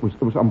 It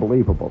was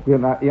unbelievable. You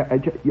know,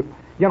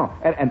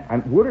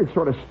 and Woodard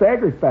sort of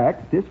staggered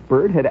back. This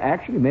bird had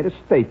actually made a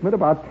statement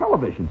about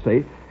television,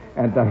 see?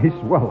 And he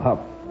said, well,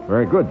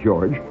 very good,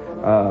 George.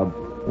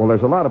 Well,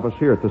 there's a lot of us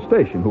here at the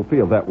station who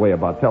feel that way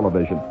about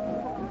television.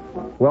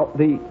 Well,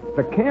 the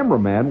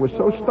cameraman was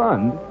so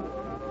stunned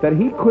that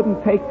he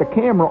couldn't take the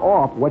camera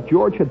off what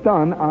George had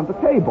done on the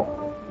table.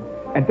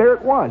 And there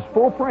it was,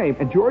 full frame.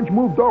 And George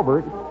moved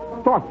over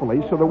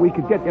thoughtfully so that we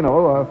could get, you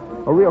know,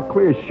 a real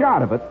clear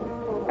shot of it.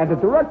 And the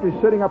director's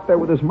sitting up there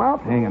with his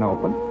mouth hanging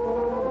open.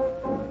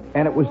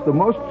 And it was the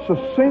most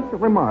succinct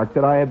remark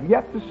that I have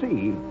yet to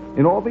see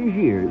in all these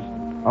years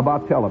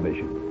about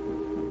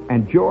television.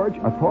 And George,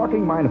 a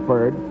talking Minor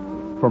Bird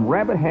from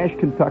Rabbit Hash,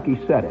 Kentucky,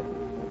 said it.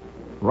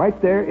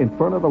 Right there in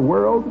front of the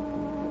world.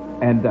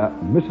 And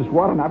Mrs.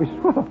 Watanabe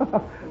said,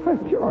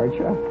 George,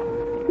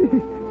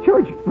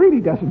 George really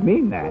doesn't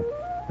mean that.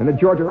 And then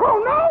George, oh,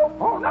 no.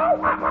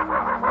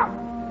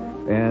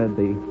 And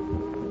the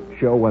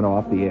show went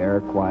off the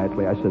air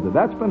quietly. I said,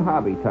 that's been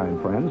hobby time,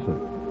 friends.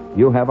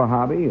 You have a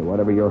hobby,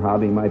 whatever your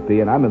hobby might be.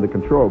 And I'm in the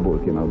control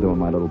booth, you know, doing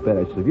my little bit.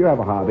 I said, if you have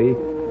a hobby,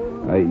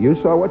 you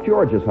saw what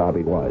George's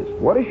hobby was.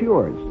 What is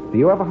yours? Do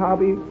you have a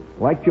hobby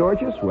like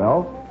George's?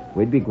 Well,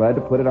 we'd be glad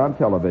to put it on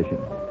television.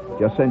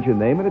 Just send your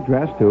name and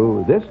address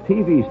to this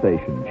TV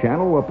station,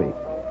 Channel Whoopee,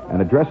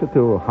 and address it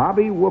to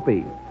Hobby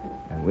Whoopee.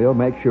 And we'll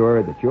make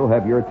sure that you'll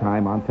have your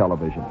time on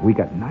television. We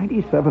got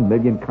 97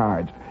 million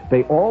cards.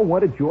 They all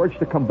wanted George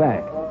to come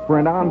back for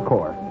an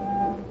encore.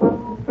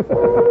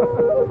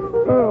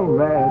 Oh,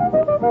 man.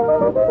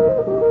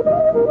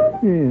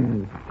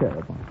 Yeah, it's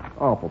terrible.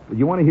 Awful.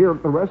 You want to hear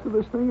the rest of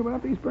this thing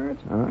about these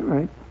birds? All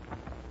right.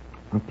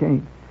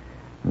 Okay.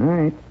 All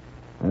right.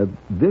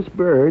 This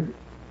bird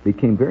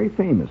became very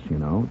famous, you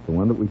know, the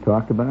one that we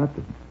talked about.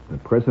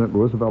 That President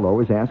Roosevelt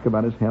always asked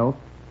about his health.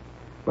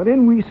 But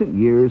in recent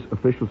years,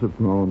 officials have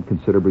grown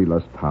considerably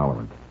less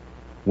tolerant.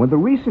 When the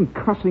recent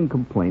cussing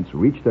complaints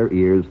reached their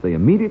ears, they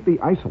immediately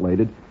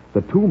isolated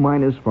the two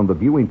miners from the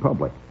viewing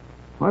public.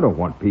 I don't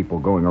want people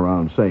going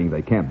around saying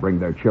they can't bring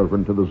their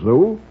children to the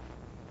zoo,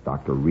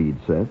 Dr. Reed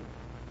said.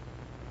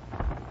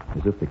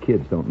 As if the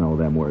kids don't know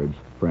them words,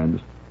 friends.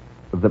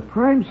 The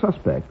prime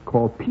suspect,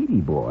 called Petey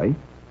Boy,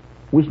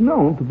 was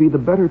known to be the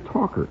better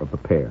talker of the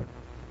pair.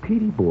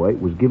 Petey Boy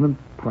was given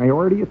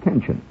priority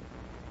attention.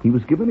 He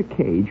was given a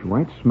cage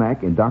right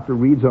smack in Dr.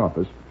 Reed's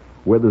office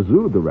where the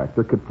zoo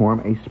director could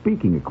form a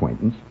speaking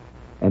acquaintance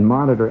and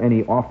monitor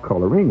any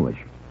off-color English.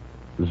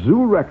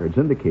 Zoo records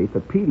indicate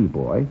that Petey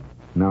Boy,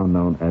 now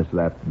known as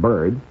that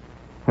bird,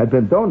 had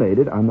been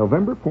donated on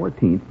November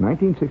 14th,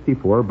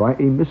 1964 by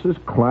a Mrs.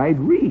 Clyde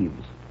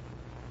Reeves,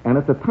 and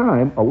at the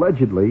time,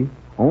 allegedly,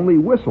 only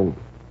whistled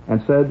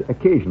and said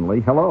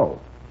occasionally hello.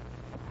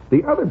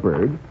 The other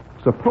bird,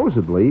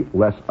 supposedly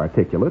less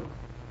articulate,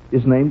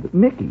 is named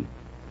Mickey.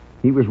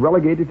 He was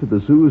relegated to the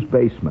zoo's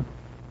basement,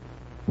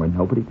 where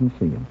nobody can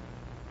see him,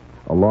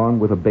 along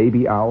with a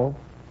baby owl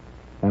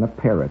and a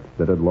parrot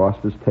that had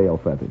lost his tail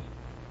feathers.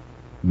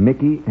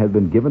 Mickey had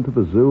been given to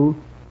the zoo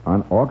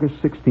on August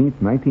 16,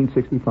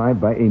 1965,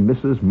 by a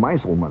Mrs.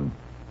 Meiselman.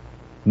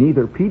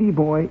 Neither Petey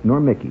Boy nor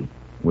Mickey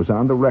was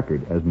on the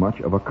record as much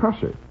of a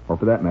cusser, or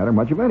for that matter,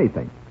 much of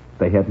anything.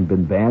 They hadn't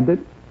been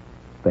banded,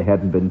 they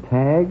hadn't been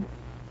tagged,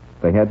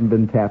 they hadn't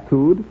been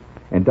tattooed,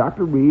 and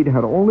Dr. Reed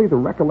had only the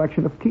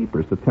recollection of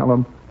keepers to tell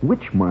him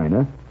which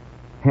mina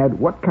had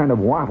what kind of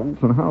wattles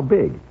and how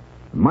big.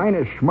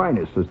 Minus,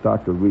 schminus, says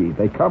Dr. Reed.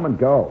 They come and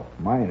go.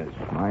 Minus,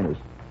 minus.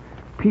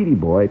 Petey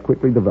Boy,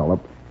 quickly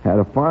developed, had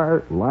a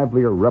far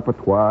livelier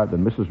repertoire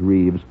than Mrs.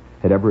 Reeves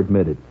had ever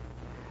admitted.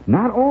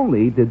 Not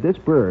only did this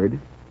bird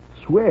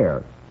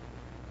swear,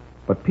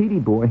 but Petey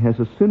Boy has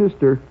a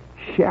sinister,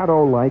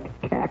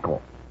 shadow-like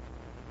cackle.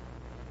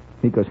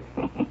 He goes,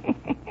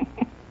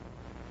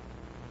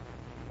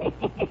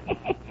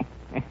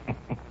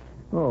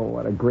 oh,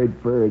 what a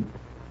great bird.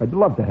 I'd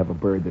love to have a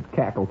bird that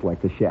cackles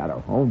like the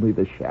shadow. Only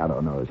the shadow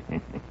knows.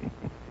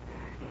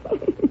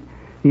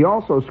 He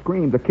also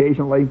screamed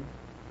occasionally,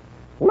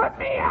 "Let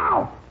me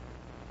out!"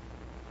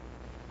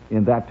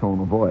 in that tone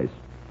of voice.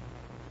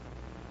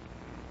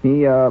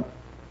 He,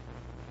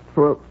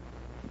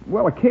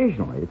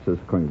 occasionally, it says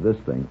according to this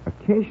thing,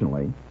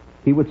 occasionally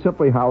he would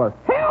simply holler,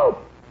 "Help!"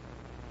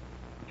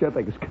 Which I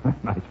think is kind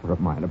of nice for a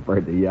minor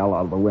bird to yell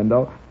out of the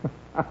window.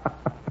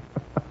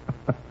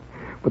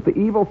 But the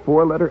evil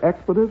four-letter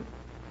expletive,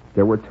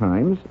 there were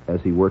times,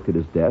 as he worked at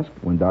his desk,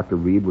 when Dr.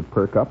 Reed would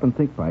perk up and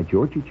think, by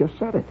George, he just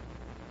said it.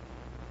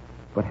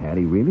 But had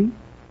he really?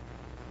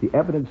 The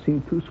evidence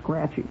seemed too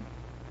scratchy,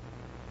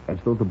 as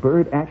though the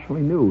bird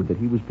actually knew that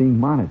he was being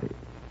monitored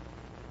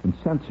and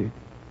censored.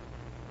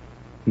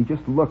 He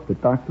just looked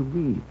at Dr.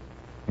 Reed,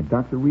 and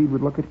Dr. Reed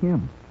would look at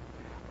him.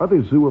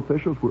 Other zoo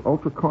officials were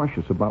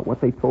ultra-cautious about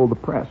what they told the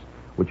press,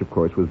 which, of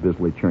course, was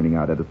busily churning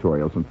out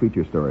editorials and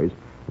feature stories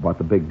about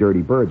the big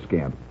dirty bird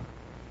scandal.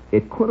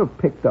 It could have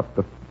picked up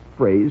the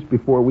phrase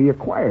before we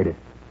acquired it,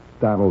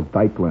 Donald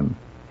Dyklin,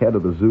 head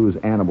of the zoo's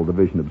animal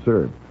division,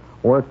 observed.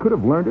 Or it could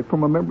have learned it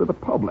from a member of the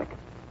public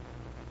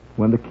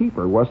when the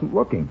keeper wasn't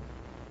looking.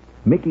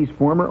 Mickey's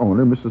former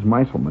owner, Mrs.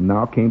 Meiselman,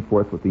 now came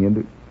forth with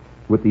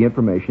the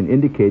information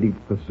indicating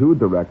that the zoo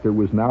director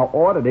was now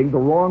auditing the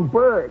wrong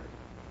bird.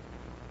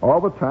 All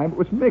the time it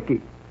was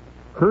Mickey.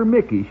 Her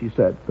Mickey, she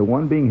said, the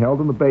one being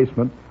held in the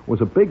basement,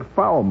 was a big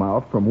foul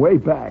mouth from way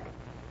back.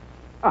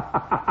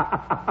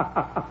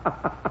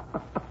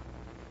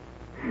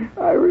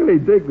 I really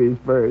dig these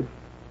birds.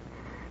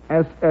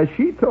 As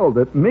she told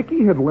it,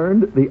 Mickey had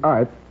learned the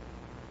art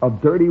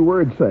of dirty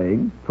word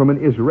saying from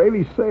an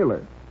Israeli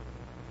sailor.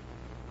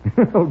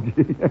 Oh,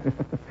 gee.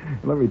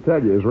 Let me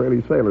tell you,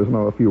 Israeli sailors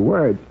know a few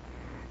words.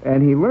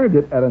 And he learned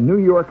it at a New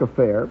York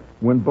affair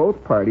when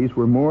both parties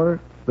were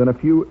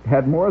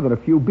had more than a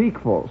few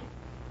beakfuls.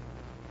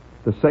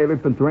 The sailor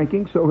had been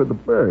drinking, so had the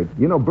bird.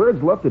 You know,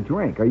 birds love to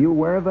drink. Are you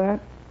aware of that?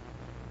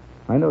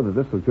 I know that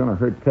this is going to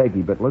hurt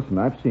Peggy, but listen,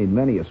 I've seen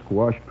many a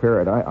squash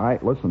parrot. I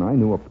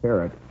knew a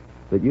parrot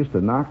that used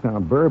to knock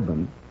down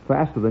bourbon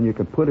faster than you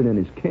could put it in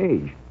his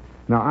cage.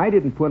 Now, I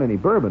didn't put any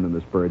bourbon in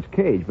this bird's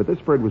cage, but this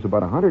bird was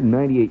about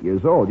 198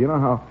 years old. You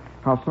know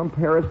how some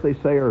parrots, they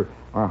say, are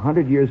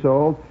 100 years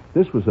old?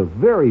 This was a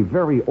very,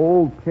 very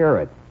old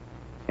parrot.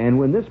 And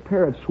when this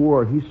parrot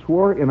swore, he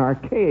swore in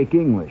archaic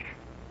English.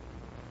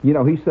 You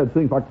know, he said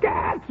things like,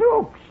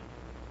 "Gadzooks!"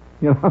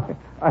 You know,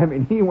 I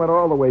mean, he went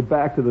all the way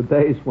back to the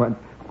days when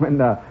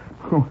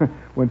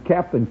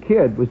Captain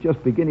Kidd was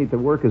just beginning to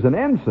work as an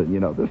ensign. You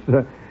know,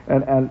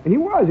 and he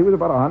was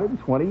about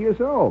 120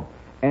 years old.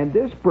 And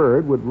this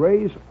bird would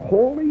raise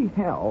holy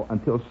hell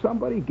until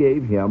somebody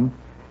gave him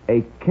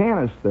a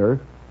canister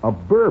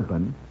of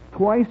bourbon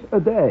twice a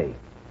day.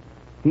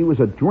 He was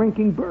a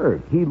drinking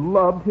bird. He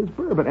loved his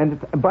bourbon. And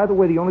by the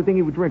way, the only thing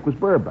he would drink was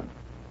bourbon.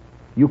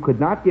 You could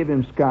not give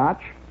him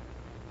scotch.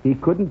 He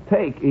wouldn't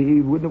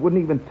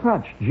even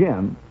touch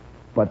gin.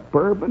 But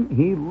bourbon,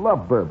 he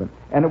loved bourbon.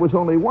 And it was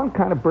only one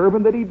kind of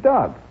bourbon that he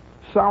dug,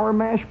 sour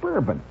mash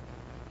bourbon.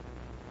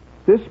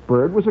 This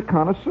bird was a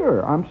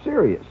connoisseur. I'm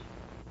serious.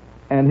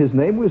 And his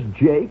name was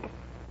Jake.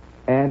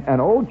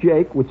 And old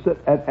Jake would sit,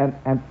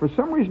 and for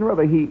some reason or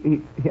other,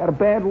 he had a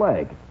bad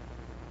leg.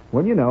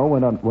 Well, you know,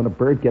 when a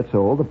bird gets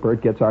old, a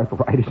bird gets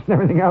arthritis and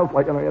everything else.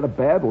 Like, you know, he had a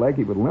bad leg,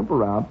 he would limp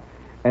around,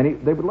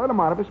 and they would let him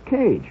out of his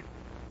cage.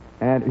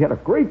 And he had a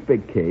great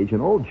big cage,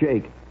 and old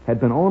Jake had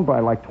been owned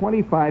by like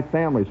 25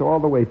 families all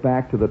the way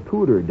back to the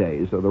Tudor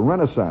days or the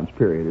Renaissance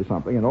period or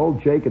something. And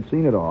old Jake had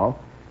seen it all.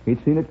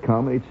 He'd seen it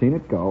come and he'd seen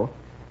it go.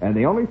 And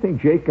the only thing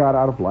Jake got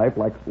out of life,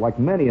 like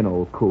many an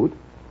old coot,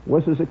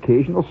 was his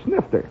occasional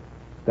snifter.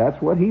 That's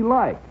what he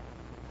liked.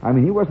 I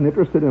mean, he wasn't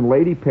interested in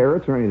lady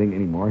parrots or anything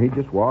anymore. He'd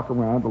just walk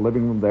around the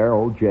living room there,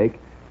 old Jake.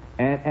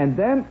 And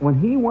then when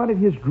he wanted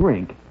his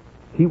drink,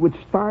 he would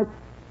start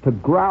to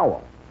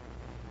growl.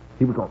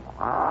 He would go,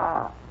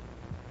 "Arr,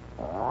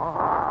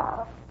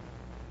 arr."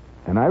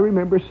 And I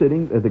remember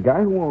sitting, the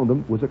guy who owned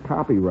them was a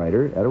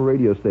copywriter at a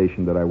radio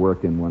station that I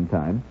worked in one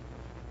time.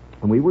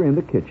 And we were in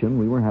the kitchen.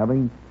 We were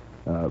having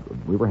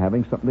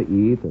something to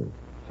eat, or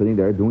sitting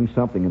there doing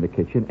something in the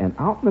kitchen. And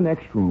out in the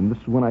next room, this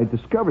is when I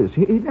discovered this.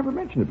 He'd never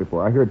mentioned it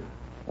before. I heard,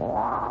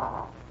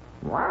 wah,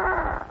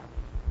 wah,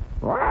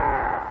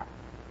 wah.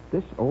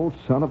 This old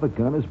son of a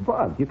gun is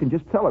bugged. You can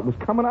just tell it was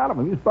coming out of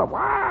him. He was bugged.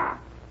 Wah,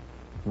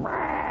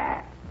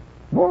 wah,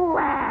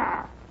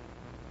 wah.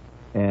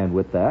 And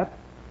with that,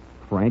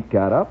 Frank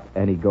got up,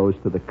 and he goes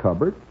to the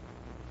cupboard.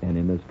 And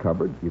in his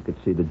cupboard, you could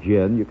see the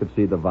gin, you could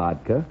see the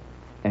vodka.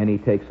 And he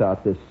takes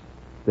out this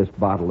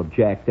bottle of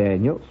Jack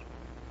Daniels,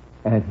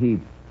 and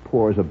he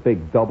pours a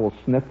big double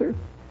snifter,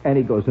 and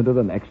he goes into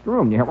the next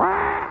room. You hear,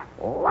 wah,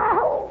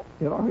 wah,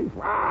 you know, he's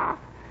wah.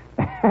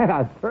 And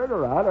I turn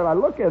around, and I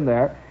look in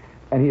there,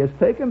 and he has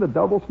taken the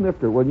double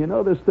snifter. Well, you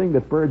know this thing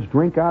that birds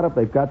drink out of?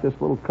 They've got this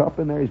little cup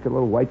in there. He's got a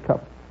little white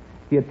cup.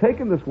 He had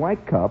taken this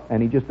white cup,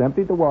 and he just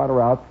emptied the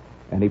water out,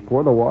 and he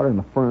poured the water in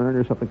the fern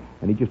or something,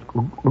 and he just...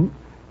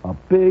 a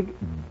big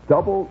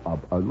double,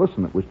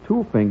 listen, it was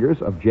 2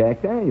 fingers of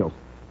Jack Daniels.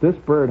 This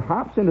bird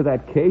hops into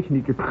that cage, and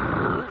you could,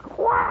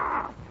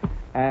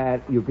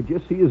 and you could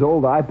just see his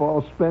old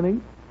eyeballs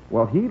spinning.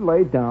 Well, he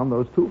laid down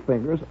those 2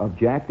 fingers of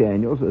Jack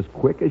Daniels as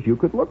quick as you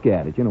could look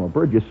at it. You know, a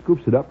bird just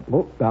scoops it up,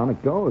 whoop, down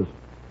it goes.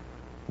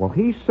 Well,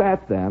 he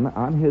sat then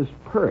on his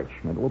perch,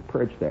 a little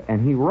perch there,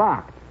 and he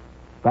rocked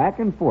back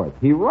and forth.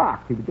 He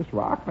rocked. He would just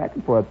rock back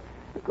and forth.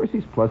 Of course,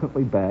 he's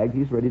pleasantly bagged.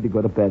 He's ready to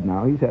go to bed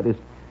now. He's had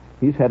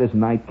his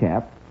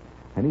nightcap,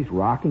 and he's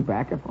rocking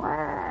back and forth.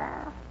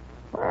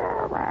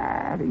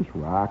 He's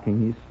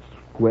rocking, he's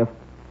squiffed.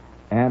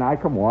 And I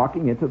come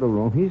walking into the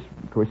room.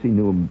 Of course, he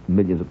knew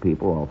millions of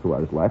people all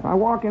throughout his life. I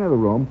walk into the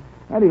room,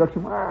 and he looks,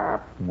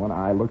 one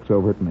eye looks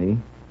over at me.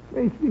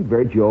 He's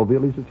very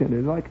jovial. He's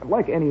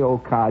like any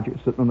old codger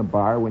sitting in the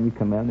bar when you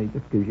come in. He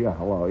just gives you a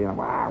hello, you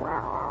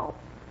know.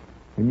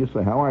 And you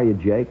say, how are you,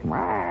 Jake?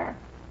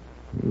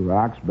 He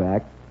rocks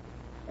back.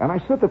 And I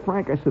said to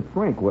Frank,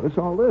 Frank, what is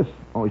all this?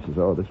 Oh, he says,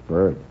 this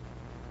bird.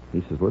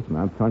 He says, listen,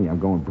 I'm telling you, I'm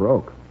going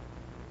broke.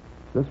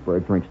 This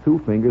bird drinks 2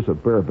 fingers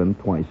of bourbon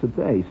twice a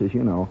day. He says,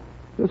 you know,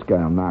 this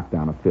guy will knock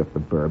down a 5th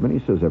of bourbon.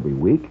 He says, every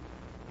week.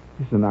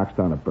 He says, knocks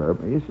down a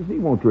bourbon. He says, he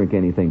won't drink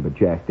anything but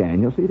Jack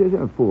Daniels. He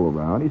doesn't fool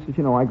around. He says,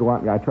 you know, I go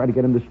out and I try to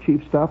get him this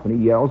cheap stuff, and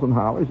he yells and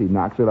hollers. He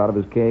knocks it out of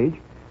his cage.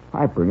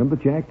 I bring him the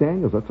Jack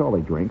Daniels. That's all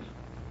he drinks.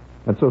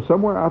 And so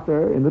somewhere out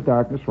there in the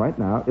darkness right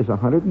now is a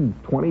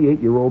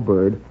 128-year-old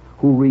bird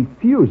who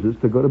refuses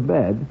to go to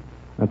bed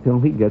until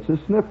he gets his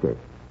snifter.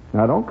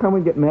 Now, don't come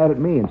and get mad at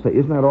me and say,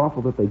 isn't that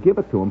awful that they give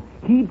it to him?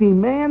 He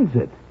demands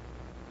it.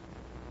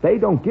 They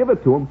don't give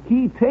it to him.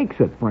 He takes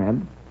it,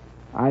 friend.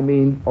 I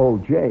mean,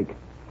 old Jake.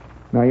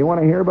 Now, you want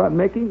to hear about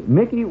Mickey?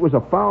 Mickey was a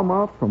foul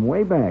mouth from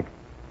way back.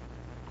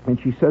 And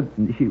she said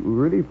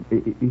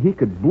he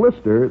could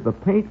blister the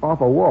paint off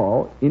a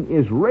wall in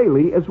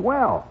Israeli as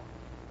well.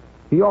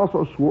 He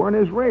also swore in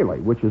Israeli,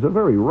 which is a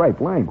very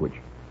ripe language.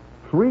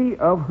 3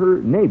 of her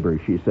neighbors,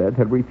 she said,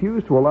 had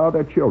refused to allow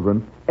their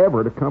children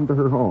ever to come to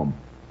her home,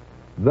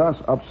 thus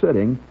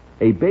upsetting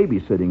a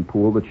babysitting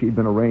pool that she'd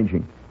been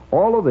arranging.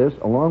 All of this,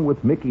 along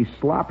with Mickey's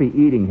sloppy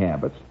eating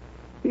habits.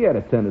 He had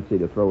a tendency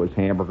to throw his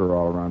hamburger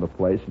all around the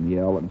place and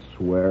yell and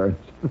swear.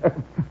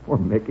 Poor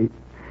Mickey.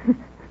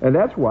 And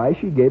that's why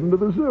she gave him to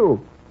the zoo.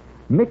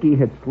 Mickey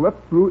had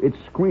slipped through its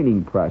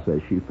screening process,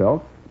 she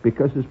felt,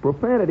 because his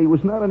profanity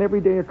was not an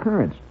everyday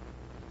occurrence.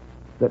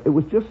 That it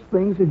was just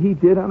things that he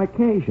did on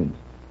occasions.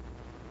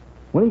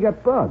 When he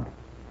got bugged.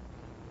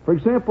 For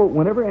example,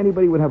 whenever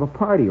anybody would have a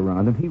party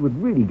around him, he would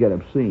really get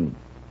obscene.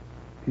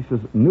 He says,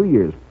 New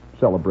Year's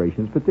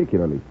celebrations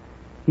particularly.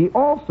 He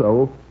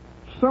also,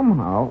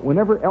 somehow,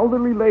 whenever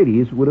elderly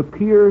ladies would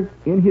appear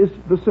in his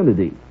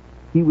vicinity,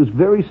 he was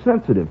very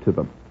sensitive to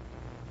them.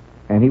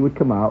 And he would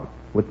come out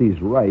with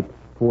these ripe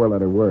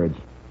 4-letter words.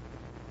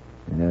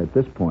 And at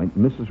this point,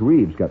 Mrs.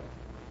 Reeves got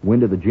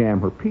wind of the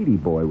jam her Petey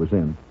boy was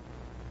in.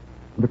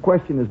 The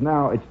question is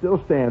now, it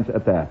still stands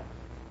at that.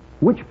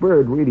 Which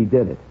bird really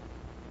did it?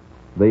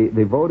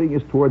 The voting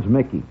is towards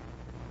Mickey.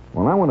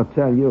 Well, I want to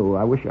tell you,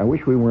 I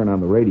wish we weren't on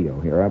the radio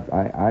here.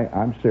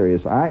 I'm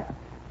serious.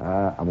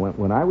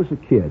 When I was a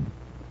kid,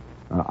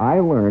 I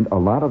learned a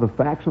lot of the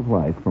facts of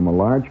life from a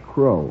large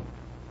crow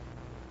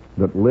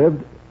that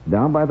lived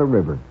down by the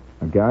river.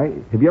 A guy.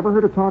 Have you ever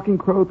heard a talking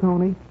crow,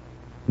 Tony?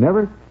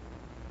 Never?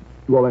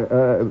 Well,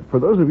 for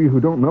those of you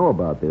who don't know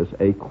about this,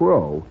 a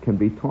crow can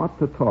be taught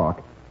to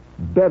talk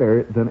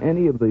better than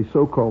any of the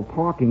so-called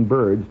talking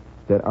birds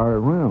that are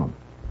around.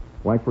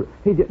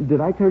 Hey, did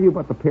I tell you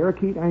about the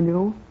parakeet I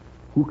knew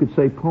who could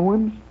say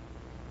poems?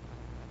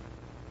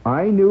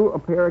 I knew a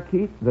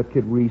parakeet that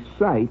could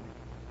recite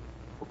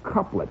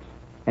couplets,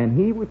 and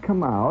he would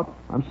come out.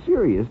 I'm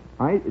serious.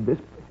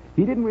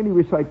 He didn't really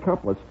recite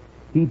couplets.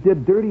 He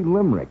did dirty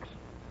limericks.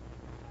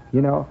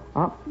 You know,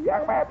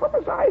 young man from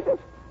the sizes,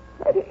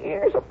 the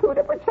ears of 2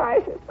 different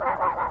sizes.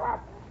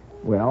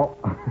 Well,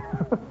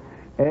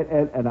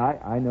 and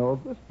I know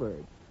of this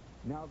bird.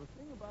 Now, the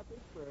thing about this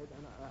bird,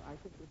 and I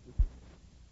think this is...